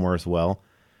sophomore as well.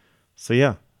 So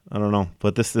yeah, I don't know,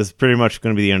 but this is pretty much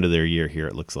going to be the end of their year here.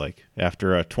 It looks like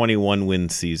after a 21-win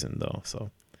season, though.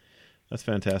 So that's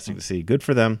fantastic to see. Good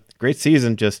for them. Great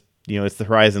season. Just it's the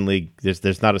Horizon League.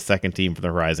 There's not a second team for the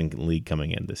Horizon League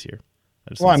coming in this year.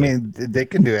 They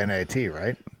can do NIT,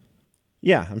 right?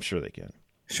 Yeah, I'm sure they can.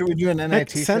 Should we do an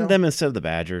NIT? Send them instead of the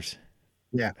Badgers.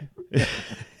 Yeah.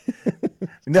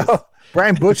 No,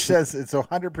 Brian Butch says it's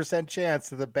 100% chance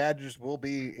that the Badgers will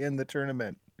be in the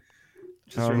tournament.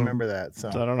 Just remember that. So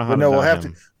I don't know how. We'll have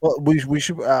to. Well, we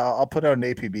should. I'll put out an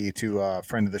APB to a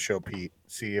friend of the show, Pete.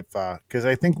 See if because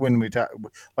I think when we talked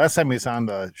last time he was on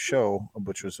the show,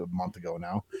 which was a month ago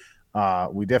now,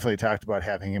 we definitely talked about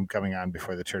having him coming on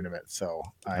before the tournament. So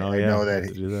I know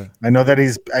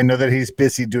that he's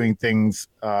busy doing things,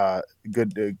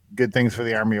 good things for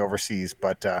the Army overseas,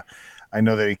 but. I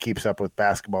know that he keeps up with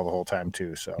basketball the whole time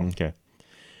too. So okay.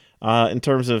 In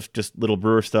terms of just little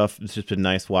Brewer stuff, it's just been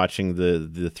nice watching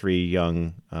the 3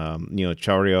 young,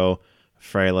 Chario,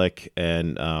 Freilich,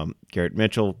 and Garrett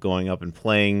Mitchell going up and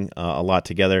playing a lot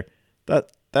together.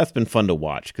 That's been fun to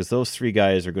watch, because those 3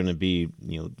 guys are going to be,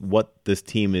 what this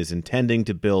team is intending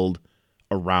to build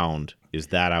around is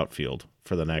that outfield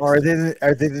for the next. Or are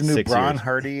they the new Braun,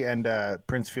 Hardy, and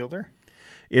Prince Fielder?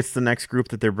 It's the next group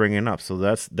that they're bringing up. So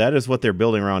that is what they're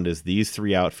building around, is these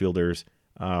 3 outfielders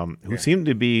who seem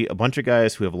to be a bunch of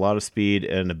guys who have a lot of speed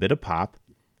and a bit of pop.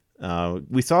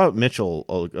 We saw Mitchell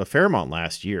a fair amount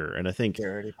last year, and I think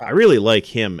I really like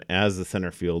him as the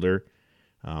center fielder.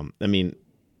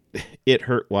 It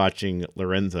hurt watching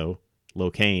Lorenzo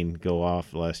Locane go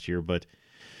off last year, but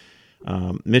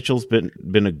Mitchell's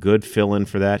been a good fill-in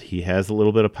for that. He has a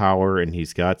little bit of power, and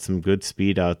he's got some good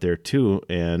speed out there too,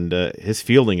 and his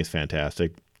fielding is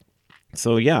fantastic.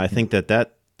 So yeah, I think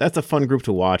that's a fun group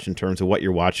to watch in terms of what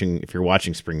you're watching if you're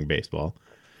watching spring baseball.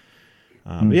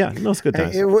 It's good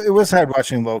times. It was hard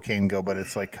watching Locane go, but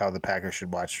it's like how the Packers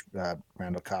should watch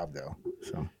Randall Cobb go.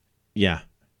 So yeah,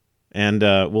 and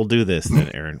we'll do this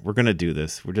then, Aaron. We're gonna do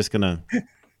this. We're just gonna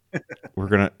we're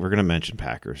gonna mention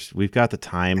Packers. We've got the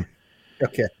time.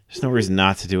 Okay. There's no reason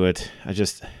not to do it. I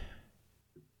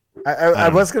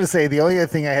was going to say the only other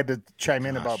thing I had to chime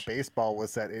in about baseball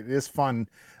was that it is fun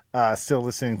still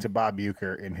listening to Bob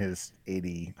Uecker in his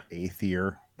 88th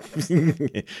year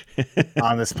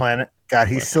on this planet. God,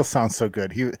 he still sounds so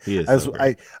good. He is.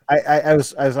 I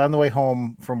was on the way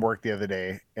home from work the other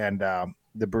day, and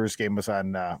the Brewers game was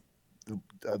on the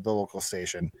local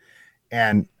station,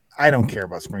 and I don't care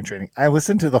about spring training. I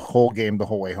listened to the whole game the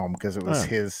whole way home because it was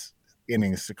his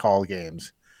innings to call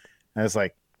games. And I was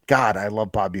like, God, I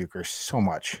love Bob Uecker so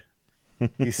much.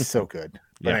 He's so good.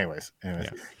 But anyways.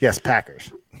 Yes, Packers.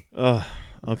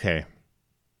 Okay.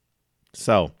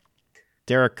 So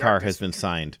Derek Carr has been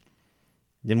signed.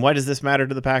 Then why does this matter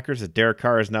to the Packers? That Derek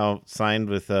Carr is now signed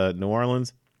with New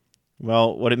Orleans?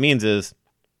 Well, what it means is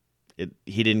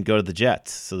he didn't go to the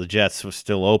Jets, so the Jets was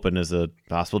still open as a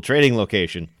possible trading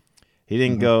location. He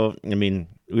didn't go. We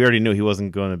already knew he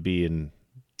wasn't going to be in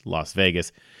Las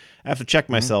Vegas. I have to check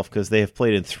myself because they have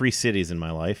played in 3 cities in my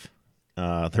life,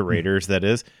 the Raiders, that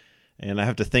is, and I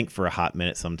have to think for a hot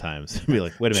minute sometimes. Be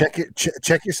like, wait a minute.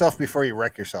 Check yourself before you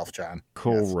wreck yourself, John.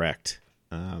 Correct.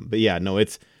 Yes.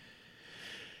 It's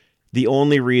the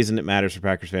only reason it matters for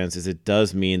Packers fans is it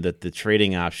does mean that the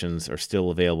trading options are still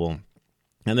available.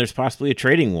 And there's possibly a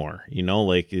trading war,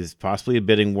 is possibly a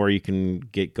bidding war you can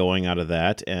get going out of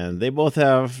that. And they both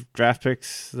have draft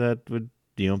picks that would,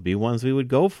 be ones we would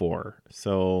go for.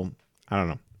 So I don't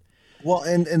know. Well,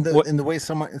 and the way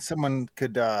someone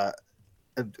could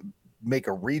make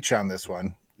a reach on this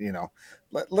one,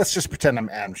 let's just pretend I'm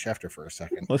Adam Schefter for a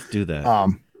second. Let's do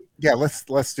that. Yeah,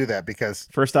 let's do that, because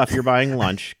first off, you're buying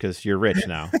lunch because you're rich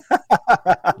now,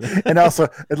 and also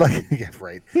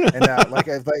right. And like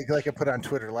I put on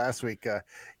Twitter last week,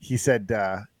 he said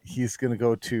he's going to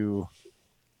go to,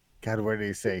 God, what did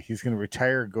he say? He's going to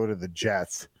retire, go to the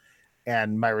Jets.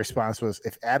 And my response was,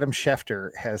 if Adam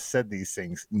Schefter has said these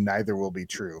things, neither will be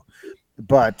true.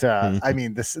 But I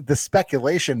mean, the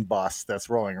speculation bus that's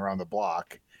rolling around the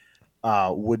block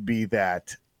would be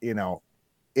that,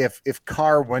 if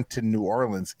Carr went to New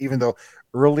Orleans, even though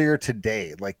earlier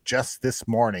today, like just this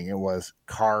morning, it was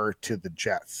Carr to the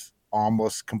Jets,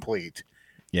 almost complete.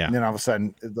 Yeah. And then all of a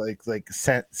sudden, like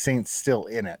Saints still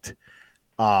in it.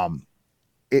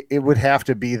 It would have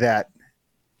to be that.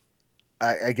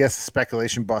 I guess the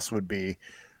speculation bus would be,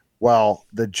 well,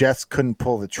 the Jets couldn't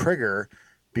pull the trigger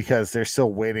because they're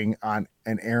still waiting on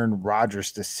an Aaron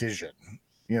Rodgers decision.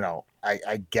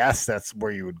 I guess that's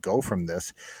where you would go from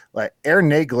this. Like Aaron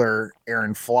Nagler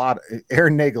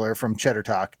from Cheddar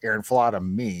Talk, Aaron Flauta,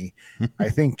 me, I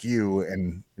think you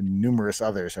and numerous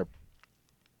others are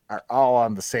all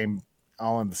on the same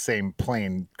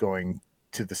plane, going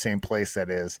to the same place. That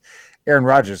is, Aaron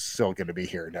Rodgers is still going to be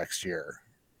here next year.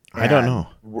 I don't know.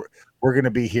 We're going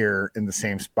to be here in the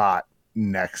same spot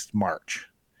next March,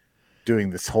 doing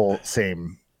this whole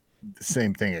same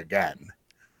thing again.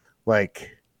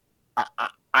 Like,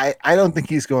 I don't think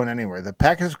he's going anywhere. The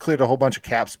Packers cleared a whole bunch of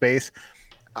cap space.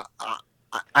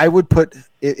 I would put,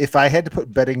 if I had to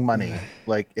put betting money,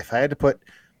 like if I had to put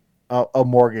a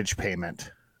mortgage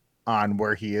payment on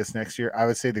where he is next year, I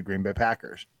would say the Green Bay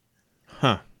Packers.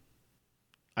 Huh.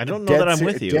 I don't know that I'm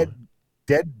with you.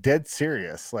 Dead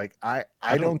serious. Like I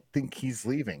don't think he's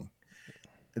leaving.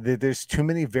 There's too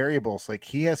many variables. Like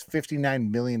he has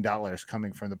 $59 million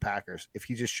coming from the Packers if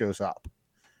he just shows up.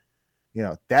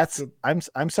 That's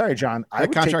I'm sorry, John.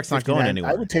 That contract's not going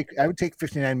anywhere. I would take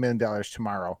 $59 million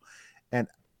tomorrow, and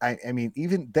I mean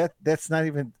even that's not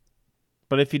even.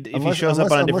 But if he shows up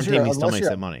on a different team, he still makes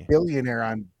that money. Billionaire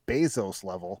on Bezos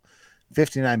level,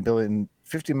 $59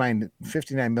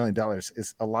 million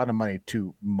is a lot of money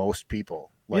to most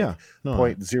people. Like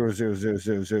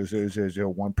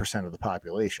 0.0000001% of the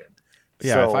population.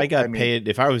 Yeah, so, if I got paid,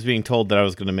 if I was being told that I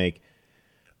was going to make,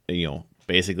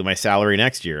 basically my salary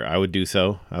next year, I would do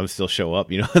so. I would still show up.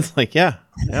 It's like,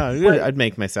 I'd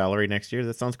make my salary next year.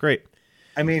 That sounds great.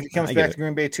 I mean, if he comes back to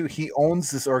Green Bay too, he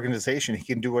owns this organization. He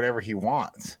can do whatever he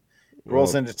wants.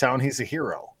 Rolls into town, he's a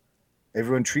hero.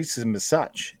 Everyone treats him as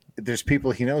such. There's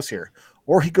people he knows here.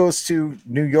 Or he goes to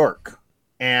New York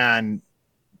and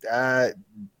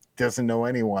doesn't know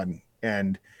anyone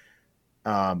and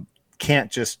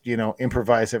can't just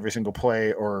improvise every single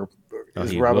play. Or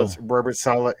is Robert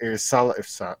Saleh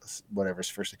whatever's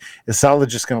first name, is Saleh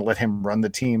just going to let him run the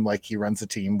team like he runs the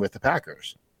team with the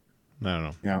Packers? I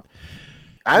don't know.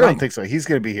 I don't think so. He's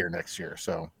going to be here next year.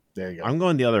 So there you go. I'm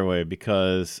going the other way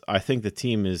because I think the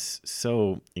team is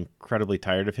so incredibly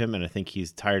tired of him, and I think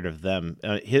he's tired of them.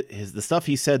 The stuff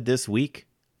he said this week,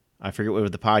 I forget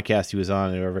what the podcast he was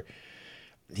on or whatever.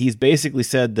 He's basically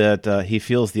said that he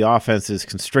feels the offense is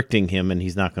constricting him and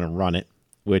he's not going to run it,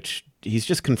 which he's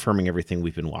just confirming everything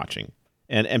we've been watching.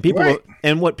 And people right.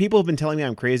 And what people have been telling me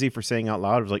I'm crazy for saying out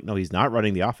loud was like, no, he's not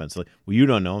running the offense. Like, well, you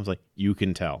don't know. I was like, you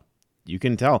can tell. You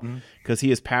can tell because he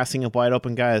is passing up wide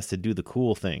open guys to do the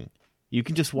cool thing. You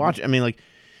can just watch. I mean, like,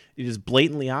 it is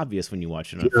blatantly obvious when you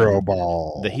watch it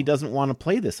that he doesn't want to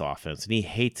play this offense and he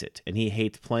hates it. And he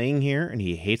hates playing here and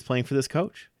he hates playing for this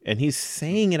coach. And he's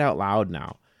saying it out loud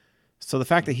now. So the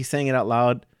fact that he's saying it out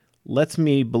loud lets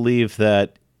me believe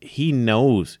that he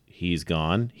knows he's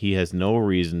gone. He has no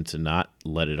reason to not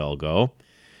let it all go.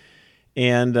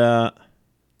 And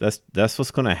that's what's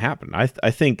going to happen. I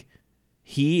think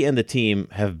he and the team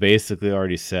have basically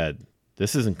already said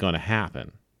this isn't going to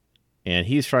happen. And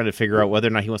he's trying to figure out whether or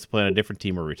not he wants to play on a different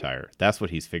team or retire. That's what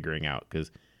he's figuring out.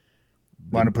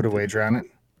 Want to put a wager on it?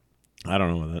 I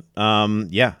don't know that.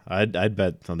 Yeah, I'd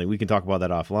bet something. We can talk about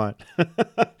that offline.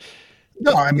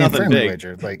 No, I mean nothing big.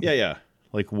 Wager. Like yeah.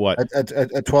 Like what?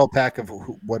 A 12 pack of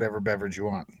whatever beverage you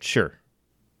want. Sure.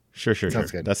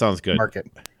 Sounds good. That sounds good.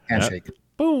 Market handshake.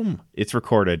 Boom. It's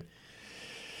recorded.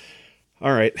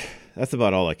 All right. That's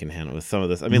about all I can handle with some of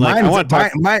this. I mean,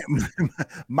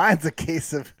 mine's a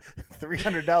case of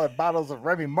 $300 bottles of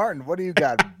Remy Martin. What do you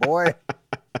got, boy?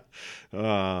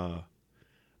 I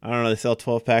don't know. They sell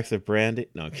 12 packs of brandy.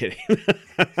 No, I'm kidding.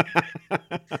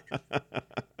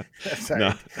 Sorry.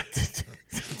 No.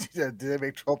 Do they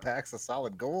make 12 packs of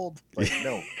solid gold? Like,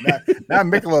 no, not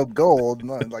Michelob Gold,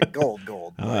 like gold.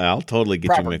 I'll totally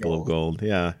get you Michelob Gold.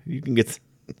 Yeah, you can get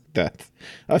that.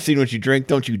 I've seen what you drink.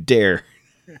 Don't you dare.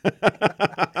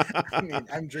 I mean,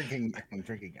 I'm drinking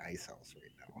Ice House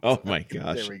right now. Oh my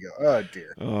gosh! There we go. Oh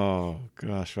dear. Oh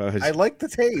gosh! I like the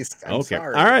taste. I'm okay.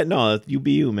 Sorry. All right. No, you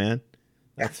be you, man.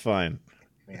 That's fine.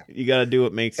 Yeah. You got to do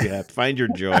what makes you happy. Find your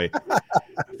joy.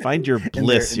 Find your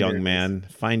bliss, young man.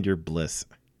 Find your bliss.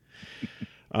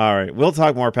 All right. We'll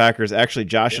talk more Packers. Actually,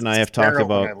 Josh and I have talked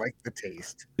about. I like the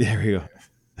taste. There we go.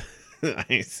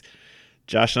 Nice.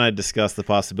 Josh and I discussed the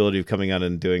possibility of coming out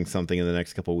and doing something in the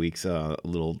next couple of weeks, a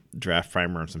little draft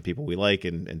primer on some people we like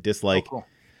and dislike. Oh,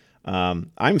 cool.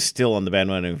 I'm still on the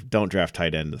bandwagon of don't draft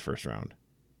tight end in the first round.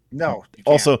 No.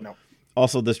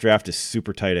 Also, this draft is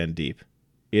super tight end deep.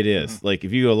 It is. Mm-hmm. Like,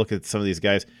 if you go look at some of these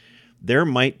guys, there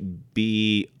might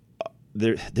be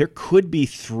there could be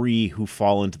 3 who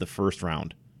fall into the first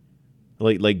round,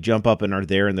 like jump up and are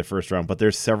there in the first round. But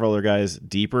there's several other guys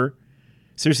deeper.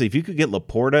 Seriously, if you could get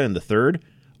Laporta in the 3rd,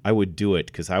 I would do it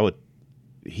because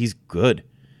he's good,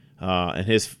 and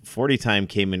his 40 time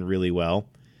came in really well,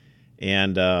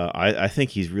 and I think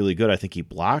he's really good. I think he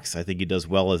blocks. I think he does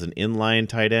well as an inline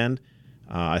tight end.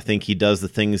 I think he does the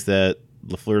things that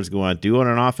LaFleur's going to do on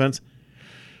an offense.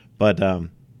 But,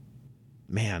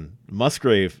 man,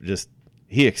 Musgrave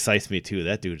he excites me too.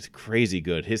 That dude is crazy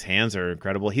good. His hands are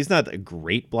incredible. He's not a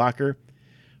great blocker,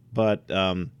 but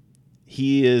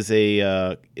he is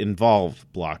a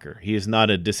involved blocker. He is not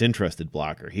a disinterested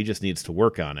blocker. He just needs to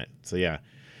work on it. So, yeah.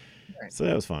 Right. So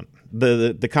that was fun.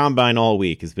 The Combine all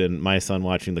week has been my son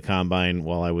watching the Combine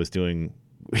while I was doing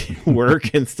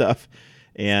work and stuff.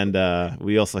 And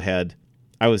we also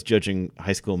I was judging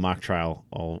high school mock trial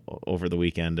all over the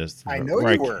weekend. I know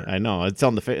you were. I know. It's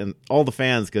on all the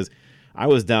fans because I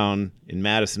was down in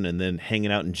Madison and then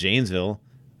hanging out in Janesville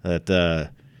at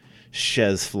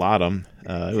Chez Flottam.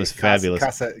 It was fabulous.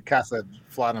 Casa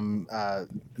Flottam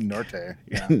Norte.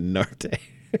 Yeah. Norte.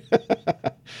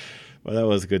 Well, that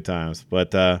was good times.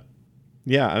 But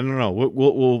yeah, I don't know.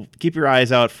 We'll keep your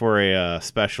eyes out for a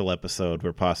special episode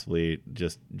where possibly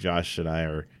just Josh and I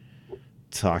are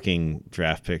talking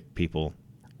draft pick people.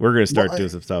 We're going to start doing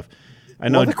some stuff. I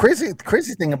know. Well, the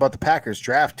crazy thing about the Packers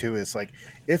draft too is like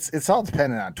it's all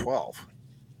dependent on 12.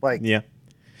 Like, yeah,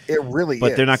 it really.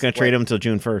 But they're not going to trade him until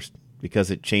June 1st because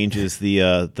it changes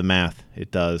the math.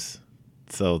 It does.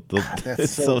 So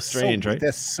it's so strange, right?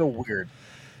 That's so weird.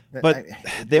 But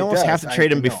they almost have to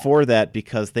trade him before that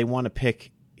because they want to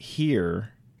pick here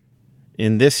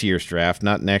in this year's draft,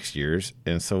 not next year's.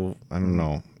 And so I don't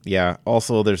know. Yeah.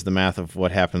 Also, there's the math of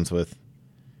what happens with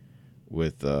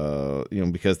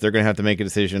because they're going to have to make a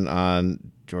decision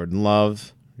on Jordan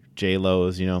Love's,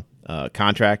 J-Lo's,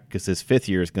 contract because his 5th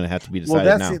year is going to have to be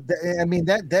decided now. I mean,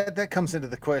 that comes into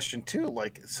the question too.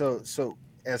 Like, so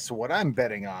as to what I'm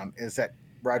betting on is that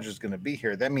Rodgers is going to be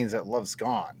here. That means that Love's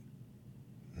gone.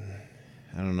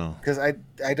 I don't know. Because are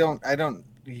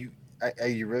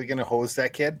you really going to hose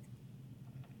that kid?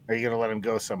 Or are you going to let him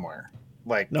go somewhere?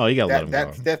 Like, no, you got to let him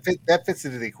go. That fits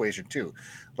into the equation too.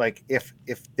 Like if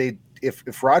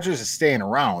Rodgers is staying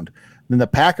around, then the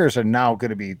Packers are now going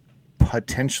to be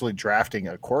potentially drafting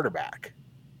a quarterback.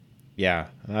 Yeah,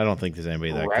 I don't think there's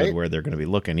anybody that good where they're going to be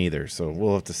looking either. So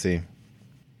we'll have to see.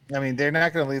 I mean, they're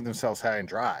not going to leave themselves high and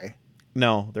dry.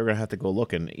 No, they're going to have to go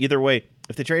looking. Either way,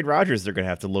 if they trade Rodgers, they're going to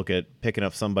have to look at picking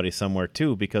up somebody somewhere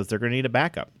too because they're going to need a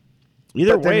backup.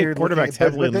 Either way, quarterback's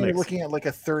heavily in the mix. But then you're looking at like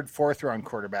a 3rd, 4th round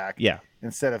quarterback,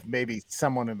 instead of maybe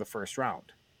someone in the 1st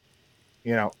round.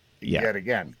 Yet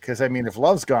again, because I mean, if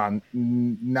Love's gone,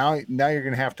 now you're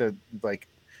going to have to like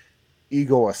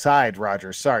ego aside,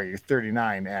 Rodgers. Sorry, you're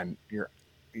 39, and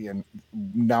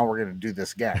now we're going to do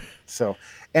this again. So,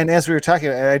 and as we were talking,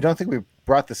 and I don't think we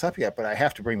brought this up yet, but I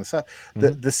have to bring this up.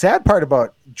 The sad part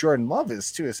about Jordan Love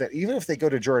is that even if they go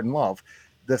to Jordan Love,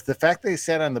 the fact that he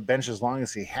sat on the bench as long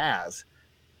as he has,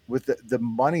 with the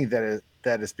money that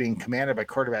is being commanded by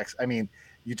quarterbacks. I mean,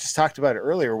 you just talked about it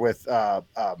earlier with I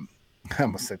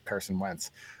almost said Carson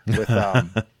Wentz with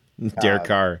Derek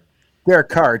Carr. Derek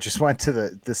Carr just went to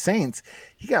the Saints.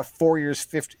 He got 4 years,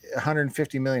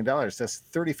 $150 million. That's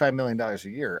 $35 million a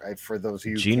year for those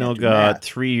of you. Geno got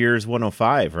 3 years,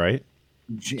 105, right?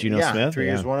 Geno Smith, 3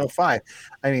 years, 105.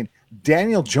 I mean,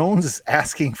 Daniel Jones is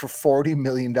asking for $40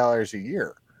 million a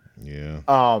year.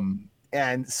 Yeah.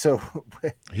 And so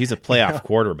he's a playoff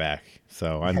quarterback.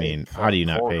 So I mean, how do you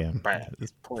not pay him?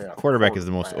 Quarterback is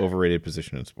the most overrated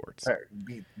position in sports.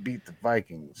 Beat the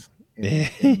Vikings in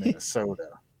Minnesota.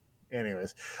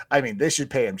 anyways, I mean, they should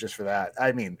pay him just for that.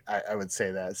 I mean, I would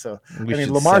say that. So, We I mean,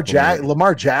 should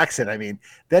Lamar Jackson, I mean,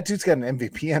 that dude's got an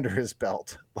MVP under his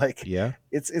belt. Like, Yeah.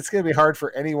 it's going to be hard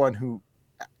for anyone who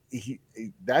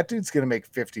that dude's going to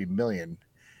make $50 million.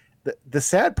 The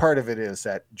sad part of it is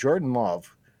that Jordan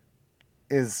Love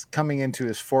is coming into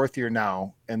his 4th year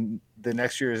now, and the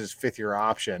next year is his 5th year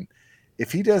option.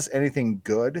 If he does anything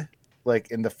good,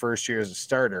 like in the first year as a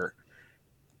starter,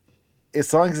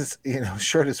 as long as it's, you know,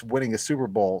 short as winning a Super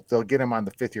Bowl, they'll get him on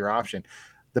the 5th year option.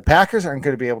 The Packers aren't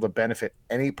going to be able to benefit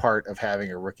any part of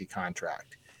having a rookie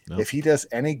contract. Nope. If he does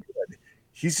any good,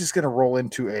 he's just going to roll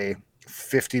into a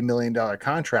 $50 million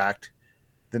contract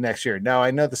the next year. Now,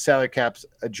 I know the salary cap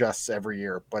adjusts every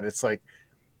year, but it's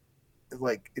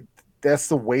that's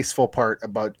the wasteful part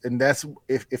about, and that's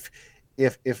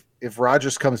if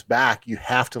Rodgers comes back, you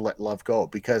have to let Love go,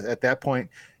 because at that point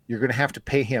you're going to have to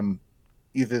pay him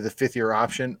either the 5th year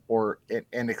option or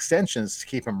and extensions to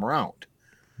keep him around.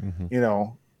 Mm-hmm. You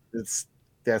know, that's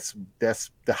the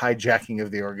hijacking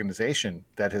of the organization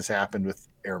that has happened with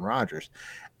Aaron Rodgers.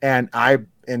 And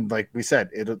like we said,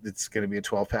 it's going to be a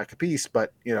 12-pack apiece,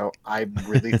 but you know, I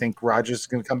really think Rodgers is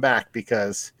going to come back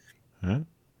because,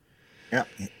 yeah,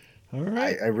 all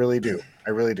right, I really do.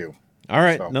 All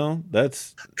right, so, no,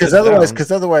 that's because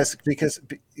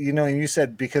you know, you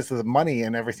said because of the money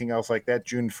and everything else like that,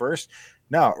 June 1st.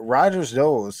 No, Rodgers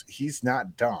knows he's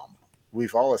not dumb.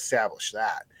 We've all established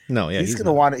that. No, yeah, he's going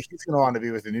to want to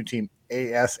be with the new team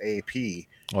ASAP.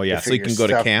 Oh yeah, so he can go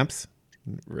to camps.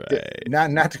 Right.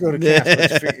 Not to go to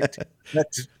camps,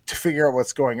 but to figure out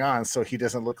what's going on, so he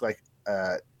doesn't look like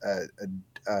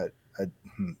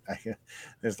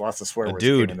there's lots of swear words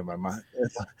came into my mind.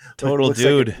 Total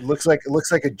dude. Looks like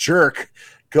a jerk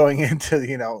going into,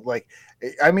 you know, like,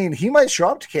 I mean, he might show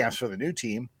up to camps for the new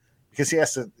team because he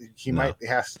has to. He might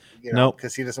has, you know,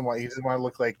 because he doesn't want to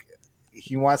look like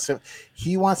he wants to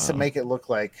make it look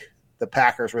like the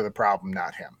Packers were the problem,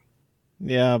 not him.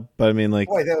 Yeah, but I mean, like,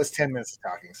 boy, that was 10 minutes of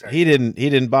talking. Sorry. He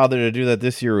didn't bother to do that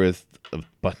this year with a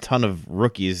ton of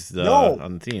rookies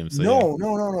on the team. So,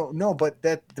 no. But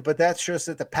that shows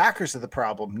that the Packers are the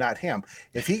problem, not him.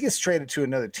 If he gets traded to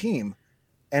another team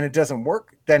and it doesn't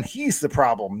work, then he's the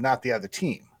problem, not the other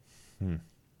team. Do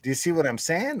you see what I'm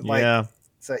saying? Like, yeah.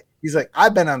 It's like he's like,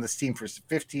 I've been on this team for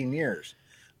 15 years.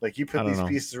 Like, you put these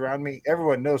pieces around me,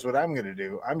 everyone knows what I'm going to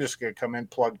do. I'm just going to come in,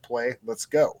 plug, play, let's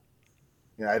go.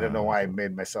 Yeah, I don't know why I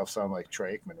made myself sound like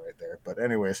Troy Aikman right there, but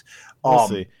anyways, we'll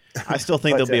see. I still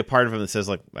think there'll be a part of him that says,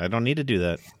 like, I don't need to do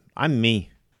that. I'm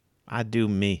me. I do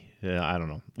me. Yeah, I don't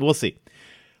know. We'll see.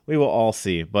 We will all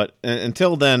see. But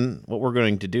until then, what we're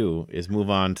going to do is move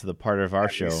on to the part of our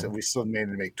show. We still made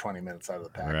to make 20 minutes out of the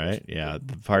Packers. Right? Yeah,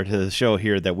 the part of the show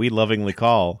here that we lovingly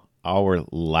call our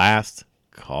last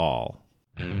call.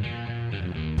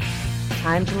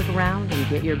 Time to look around and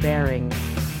get your bearings.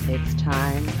 It's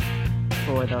time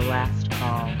for the last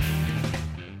call.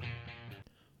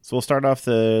 So we'll start off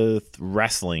the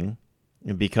wrestling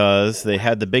because they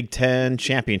had the Big Ten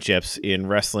championships in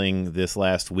wrestling this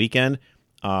last weekend.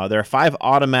 There are 5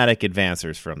 automatic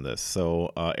advancers from this.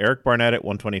 So Eric Barnett at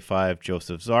 125,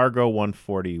 Joseph Zargo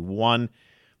 141,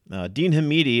 Dean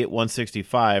Hamidi at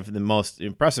 165. The most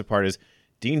impressive part is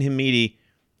Dean Hamidi,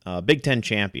 Big Ten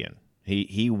champion.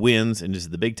 He wins and is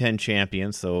the Big Ten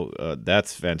champion, so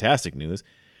that's fantastic news.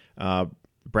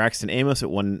 Braxton Amos at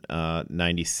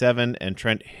 197 and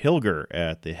Trent Hilger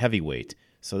at the heavyweight.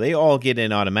 So they all get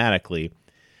in automatically.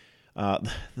 The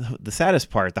saddest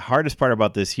part, the hardest part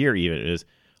about this here even is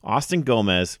Austin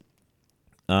Gomez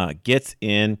gets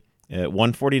in at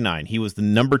 149. He was the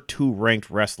number 2 ranked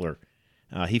wrestler.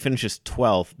 He finishes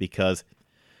 12th because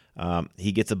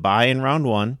he gets a bye in round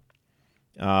 1.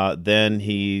 Then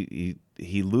he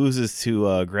loses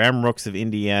to Graham Rooks of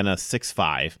Indiana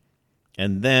 6-5,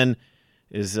 and then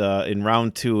is in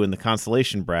round 2 in the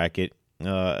consolation bracket.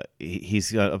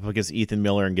 He's up against Ethan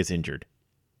Miller and gets injured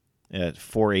at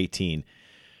 418.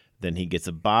 Then he gets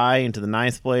a bye into the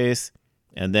 9th place,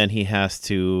 and then he has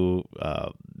to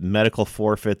medical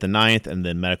forfeit the 9th, and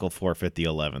then medical forfeit the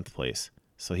 11th place.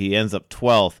 So he ends up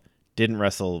 12th. Didn't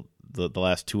wrestle the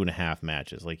last 2.5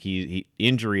 matches. Like he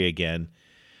injury again.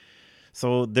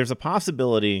 So there's a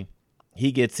possibility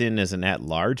he gets in as an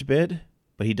at-large bid,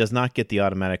 but he does not get the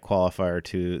automatic qualifier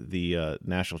to the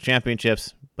national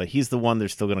championships. But he's the one they're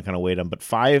still going to kind of wait on. But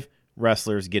 5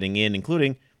 wrestlers getting in,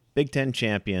 including Big Ten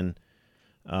champion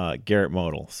Garrett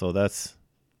Modal. So that's,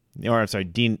 or I'm sorry,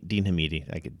 Dean Hamidi.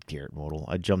 I get Garrett Modal.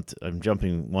 I'm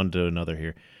jumping one to another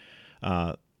here.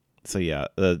 So yeah,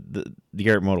 the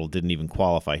Garrett Modal didn't even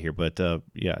qualify here, but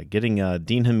getting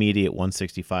Dean Hamidi at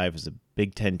 165 as a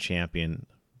Big Ten champion,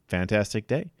 fantastic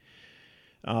day.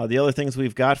 The other things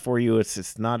we've got for you,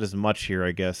 it's not as much here,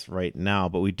 I guess, right now,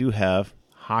 but we do have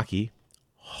hockey,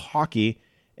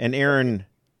 and Aaron,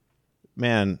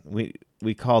 man,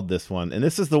 we called this one, and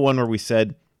this is the one where we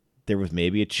said there was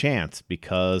maybe a chance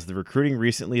because the recruiting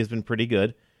recently has been pretty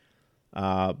good,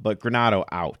 but Granato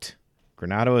out.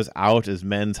 Granato is out as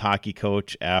men's hockey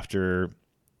coach after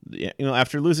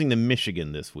losing to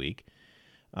Michigan this week.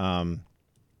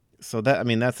 So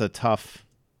that's a tough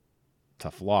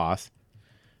loss.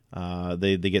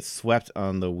 They get swept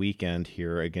on the weekend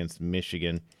here against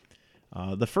Michigan.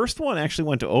 The first one actually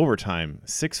went to overtime,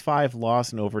 6-5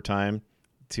 loss in overtime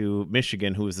to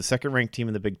Michigan, who was the second-ranked team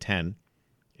in the Big Ten.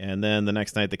 And then the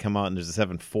next night they come out and there's a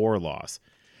 7-4 loss.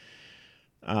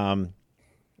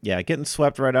 Getting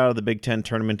swept right out of the Big Ten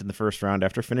tournament in the first round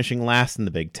after finishing last in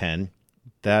the Big Ten.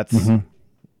 That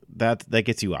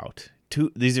gets you out.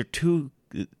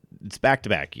 It's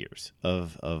back-to-back years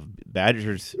of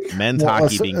Badgers men's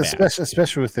hockey being bad.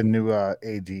 Especially with the new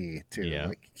AD, too. Yeah.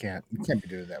 Like, you can't be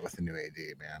doing that with the new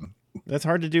AD, man. That's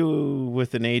hard to do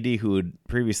with an AD who had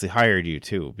previously hired you,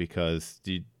 too, because,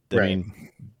 say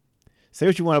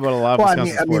what you want about a lot of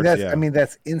Wisconsin sports.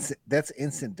 That's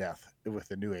instant death with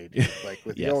the new AD. Like,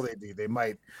 with the old AD, they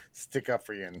might stick up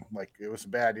for you and, like, it was a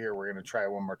bad year, we're going to try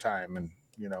it one more time, and,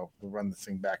 we'll run this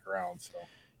thing back around, so...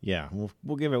 Yeah,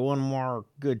 we'll give it one more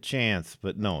good chance,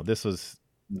 but no, this was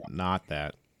not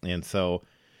that, and so,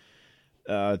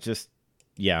 it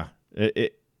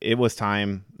was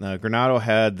time. Granato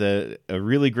had a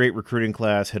really great recruiting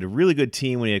class, had a really good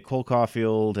team when he had Cole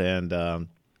Caulfield and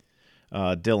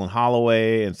Dylan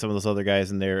Holloway and some of those other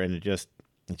guys in there, and it just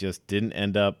didn't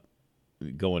end up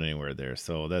going anywhere there.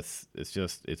 So it's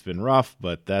been rough,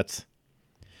 but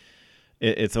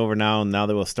it's over now. Now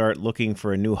they will start looking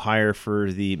for a new hire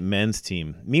for the men's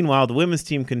team. Meanwhile, the women's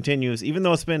team continues. Even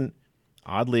though it's been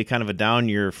oddly kind of a down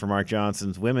year for Mark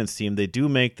Johnson's women's team, they do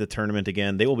make the tournament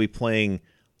again. They will be playing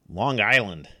Long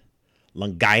Island,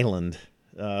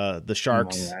 the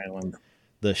Sharks. Long Island.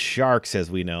 The Sharks, as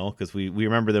we know, because we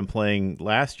remember them playing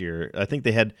last year. I think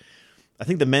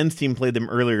the men's team played them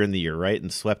earlier in the year, right,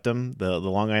 and swept them, the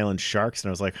Long Island Sharks. And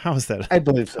I was like, how is that? I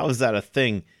believe so. How is that a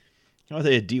thing? How are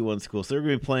they a D1 school? So they're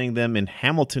going to be playing them in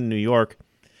Hamilton, New York.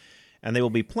 And they will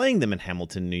be playing them in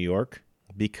Hamilton, New York,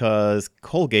 because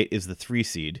Colgate is the 3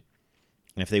 seed.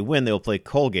 And if they win, they'll play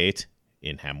Colgate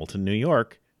in Hamilton, New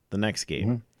York, the next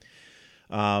game.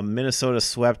 Mm-hmm. Minnesota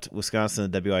swept Wisconsin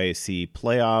in the WIAC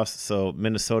playoffs. So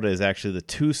Minnesota is actually the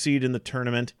 2 seed in the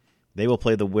tournament. They will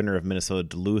play the winner of Minnesota,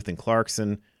 Duluth, and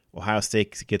Clarkson. Ohio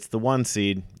State gets the 1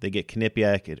 seed. They get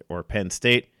Quinnipiac or Penn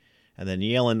State. And then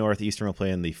Yale and Northeastern will play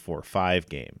in the 4-5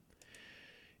 game.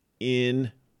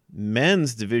 In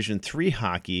men's Division III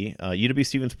hockey, UW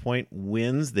Stevens Point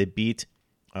wins. They beat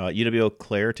UW Eau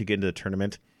Claire to get into the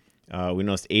tournament. We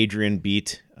noticed Adrian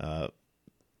beat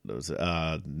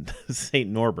St.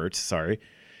 Norbert's, sorry.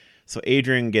 So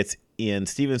Adrian gets in.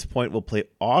 Stevens Point will play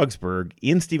Augsburg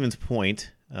in Stevens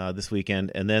Point this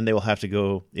weekend, and then they will have to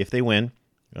go, if they win,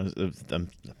 I'm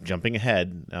jumping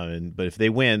ahead, but if they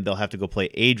win, they'll have to go play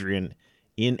Adrian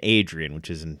in Adrian, which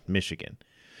is in Michigan.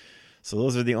 So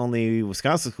those are the only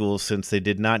Wisconsin schools, since they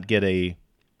did not get in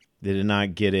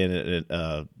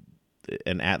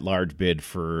an at-large bid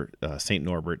for St.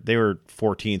 Norbert. They were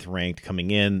 14th ranked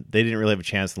coming in. They didn't really have a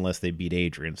chance unless they beat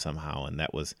Adrian somehow, and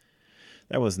that was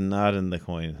not in the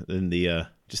coin,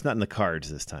 just not in the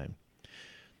cards this time.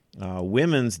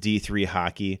 Women's D3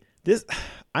 hockey.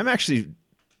 I'm actually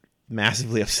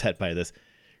massively upset by this.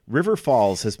 River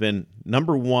Falls has been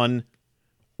number 1,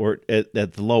 or at the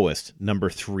lowest, number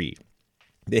 3.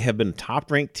 They have been a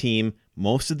top-ranked team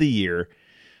most of the year.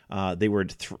 They were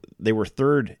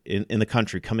third in the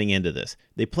country coming into this.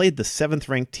 They played the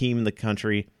 7th-ranked team in the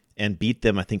country and beat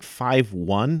them, I think,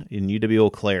 5-1 in UW Eau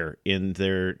Claire in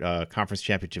their conference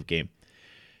championship game.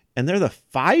 And they're the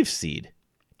 5 seed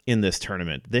in this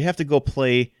tournament. They have to go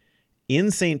play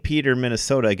in St. Peter,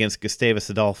 Minnesota, against Gustavus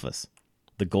Adolphus,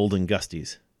 the Golden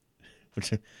Gusties,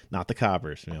 which not the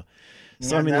Cobbers, So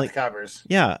not the Cobbers.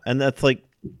 Yeah, and that's like,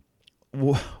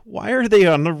 why are they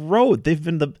on the road? They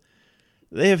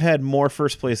have had more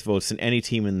first place votes than any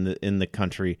team in the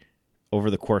country over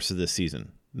the course of this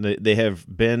season. They have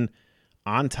been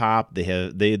on top.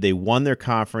 They won their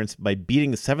conference by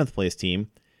beating the 7th place team.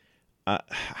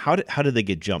 How did they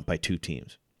get jumped by 2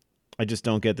 teams? I just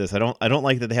don't get this. I don't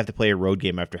like that they have to play a road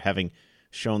game after having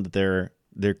shown that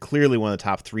they're clearly one of the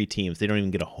top 3 teams. They don't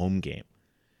even get a home game.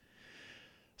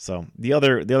 So the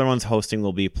other ones hosting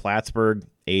will be Plattsburgh,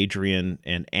 Adrian,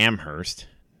 and Amherst.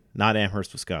 Not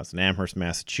Amherst, Wisconsin. Amherst,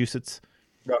 Massachusetts.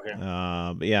 Okay.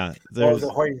 But yeah, there's a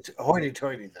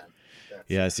hoity-toity then.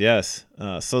 Yes.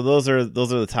 So those are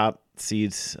the top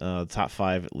seeds, top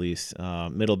 5 at least.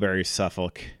 Middlebury,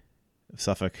 Suffolk,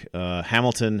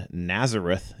 Hamilton,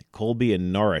 Nazareth, Colby,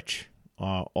 and Norwich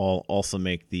all also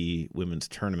make the women's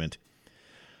tournament.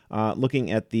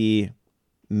 Looking at the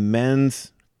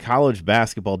men's college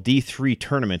basketball D3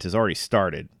 tournament has already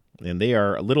started, and they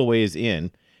are a little ways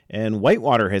in. And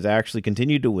Whitewater has actually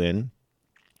continued to win.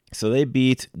 So they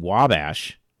beat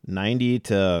Wabash 90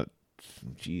 to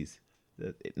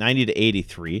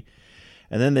 83.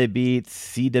 And then they beat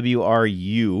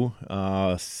CWRU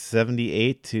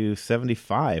 78 to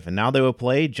 75. And now they will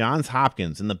play Johns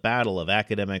Hopkins in the battle of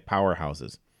academic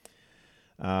powerhouses.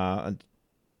 I'm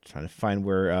trying to find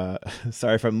where,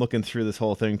 sorry if I'm looking through this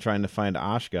whole thing, trying to find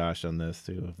Oshkosh on this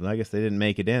too. I guess they didn't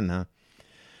make it in, huh?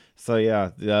 So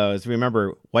yeah, as we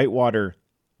remember, Whitewater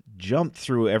jumped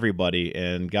through everybody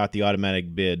and got the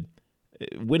automatic bid,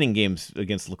 winning games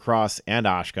against La Crosse and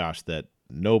Oshkosh that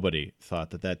nobody thought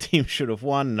that team should have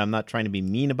won. And I'm not trying to be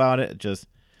mean about it. Just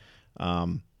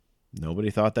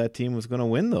nobody thought that team was going to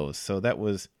win those. So that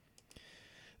was,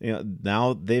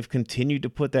 now they've continued to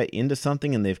put that into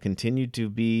something, and they've continued to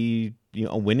be,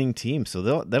 a winning team.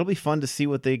 So that'll be fun to see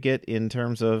what they get in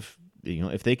terms of,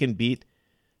 if they can beat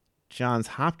Johns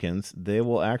Hopkins, they'll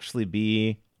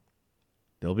be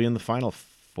in the Final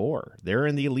Four. They're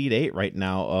in the Elite 8 right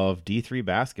now of D3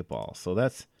 basketball. So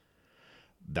that's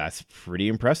pretty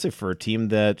impressive for a team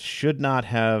that should not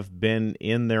have been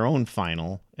in their own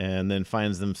final and then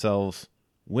finds themselves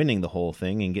winning the whole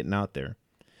thing and getting out there.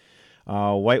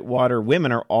 Whitewater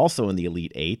women are also in the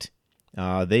Elite 8.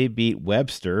 They beat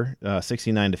Webster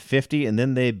 69 to 50, and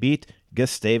then they beat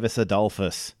Gustavus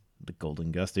Adolphus, the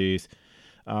Golden Gusties,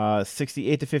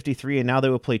 68 to 53, and now they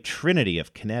will play Trinity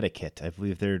of Connecticut. I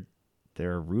believe they're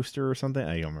a rooster or something.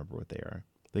 I don't remember what they are.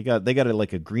 They got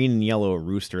like a green and yellow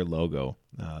rooster logo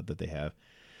that they have.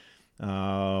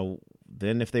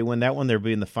 Then if they win that one, they'll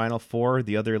be in the Final Four.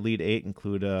 The other Elite 8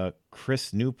 include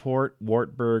Chris Newport,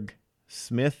 Wartburg,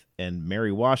 Smith, and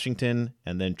Mary Washington,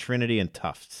 and then Trinity and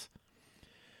Tufts.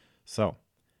 So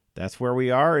that's where we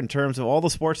are in terms of all the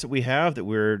sports that we have that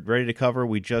we're ready to cover.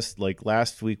 We just, like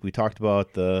last week, we talked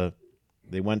about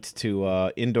they went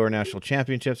to indoor national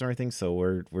championships and everything. So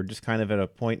we're just kind of at a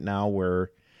point now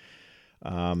where,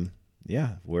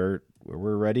 we're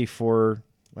ready for.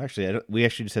 Actually, we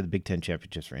actually just had the Big Ten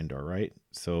championships for indoor, right?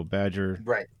 So Badger,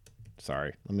 right?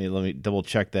 Sorry, let me double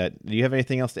check that. Do you have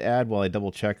anything else to add while I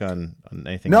double check on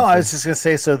anything? No, I was just gonna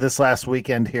say. So this last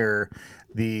weekend here,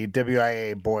 the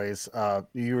WIA boys.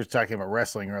 You were talking about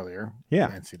wrestling earlier. Yeah.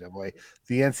 NCAA,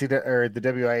 the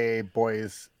WIA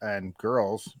boys and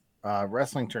girls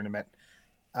wrestling tournament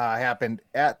happened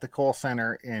at the Kohl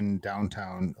Center in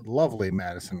downtown, lovely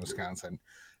Madison, Wisconsin,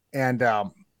 and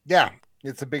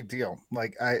it's a big deal.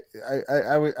 Like I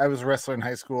was a wrestler in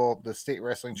high school. The state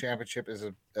wrestling championship is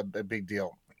a big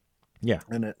deal. Yeah,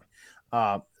 and it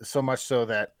so much so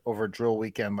that over drill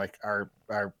weekend, like our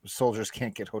soldiers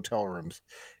can't get hotel rooms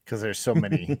because there's so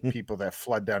many people that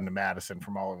flood down to Madison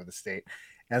from all over the state.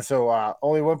 And so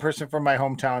only one person from my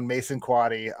hometown, Mason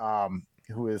Quaddy,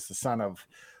 who is the son of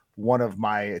one of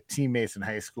my teammates in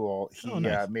high school, he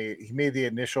made the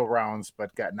initial rounds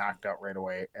but got knocked out right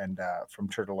away, and from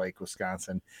Turtle Lake,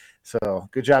 Wisconsin. So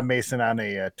good job, Mason, on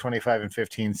a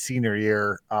 25-15 senior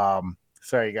year.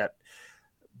 Sorry you got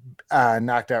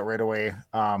knocked out right away.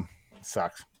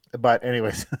 Sucks, but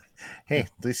anyways, hey,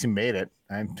 at least you made it.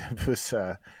 I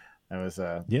was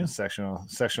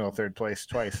sectional third place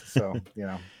twice, so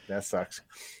that sucks.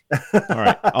 All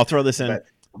right, I'll throw this in. But,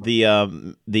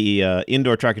 the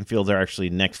indoor track and fields are actually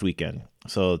next weekend,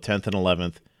 so 10th and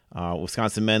 11th.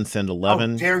 Wisconsin men send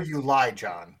 11. How dare you lie,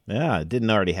 John? Yeah, it didn't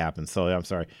already happen, so I'm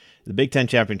sorry. The Big Ten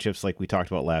championships, like we talked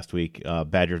about last week,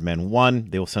 Badgers men won.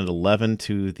 They will send 11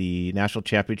 to the national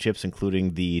championships,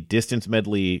 including the distance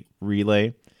medley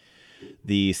relay,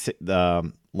 the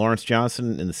Lawrence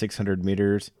Johnson in the 600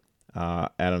 meters,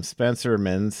 Adam Spencer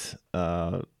men's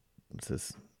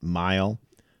mile.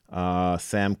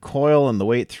 Sam Coyle in the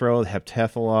weight throw,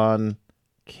 heptathlon,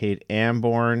 Kate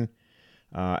Amborn,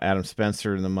 Adam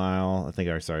Spencer in the mile.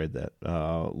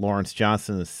 Lawrence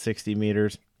Johnson in the 60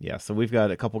 meters. Yeah, so we've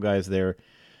got a couple guys there,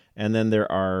 and then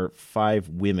there are 4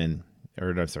 women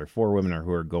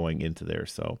who are going into there.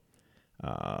 So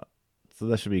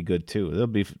that should be good too.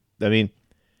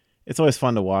 It's always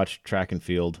fun to watch track and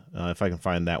field. If I can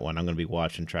find that one, I'm going to be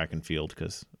watching track and field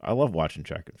because I love watching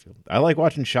track and field. I like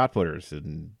watching shot putters,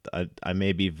 and I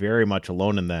may be very much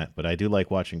alone in that, but I do like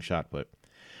watching shot put.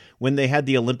 When they had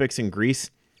the Olympics in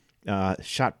Greece,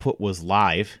 shot put was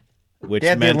live, which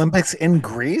meant the Olympics in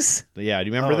Greece. Yeah, do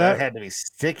you remember that? That had to be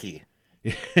sticky.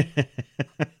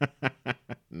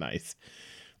 Nice.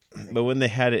 But when they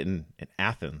had it in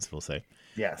Athens, we'll say,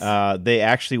 yes, they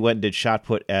actually went and did shot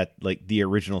put at like the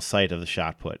original site of the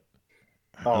shot put.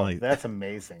 Oh, like, that's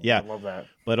amazing. Yeah. I love that.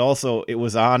 But also it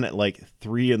was on at like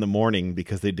 3 a.m.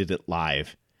 because they did it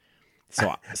live.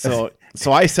 So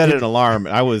I set an alarm.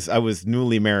 I was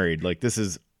newly married. Like this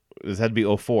had to be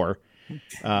 2004.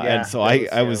 And so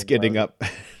I was getting up.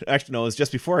 Actually, no, it was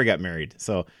just before I got married.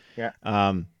 So yeah.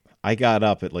 I got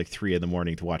up at like 3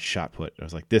 a.m. to watch shot put. I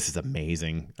was like, this is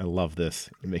amazing. I love this.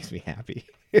 It makes me happy.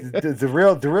 the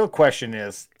real question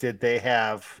is, did they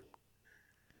have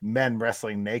men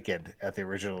wrestling naked at the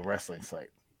original wrestling site?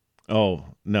 Oh,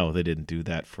 no, they didn't do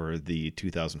that for the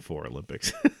 2004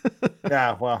 Olympics.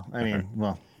 Yeah, well, I mean,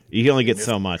 you can only get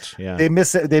so much. Yeah. They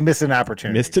miss an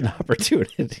opportunity. Missed an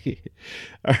opportunity.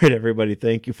 All right, everybody.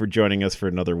 Thank you for joining us for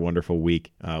another wonderful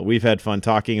week. We've had fun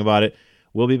talking about it.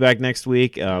 We'll be back next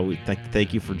week. We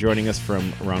thank you for joining us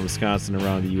from around Wisconsin,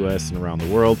 around the U.S., and around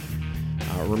the world.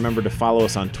 Remember to follow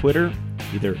us on Twitter,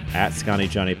 either at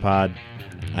SconnyJohnnyPod,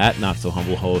 at Not So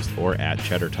Humble Host, or at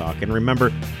Cheddar Talk. And remember,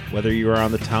 whether you are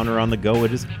on the town or on the go,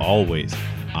 it is always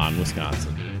on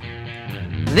Wisconsin.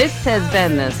 This has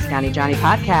been the Scotty Johnny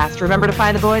Podcast. Remember to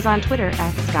find the boys on Twitter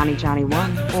at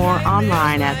SconnyJohnny1 or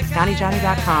online at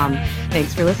SconnyJohnny.com.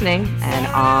 Thanks for listening, and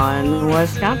on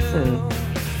Wisconsin.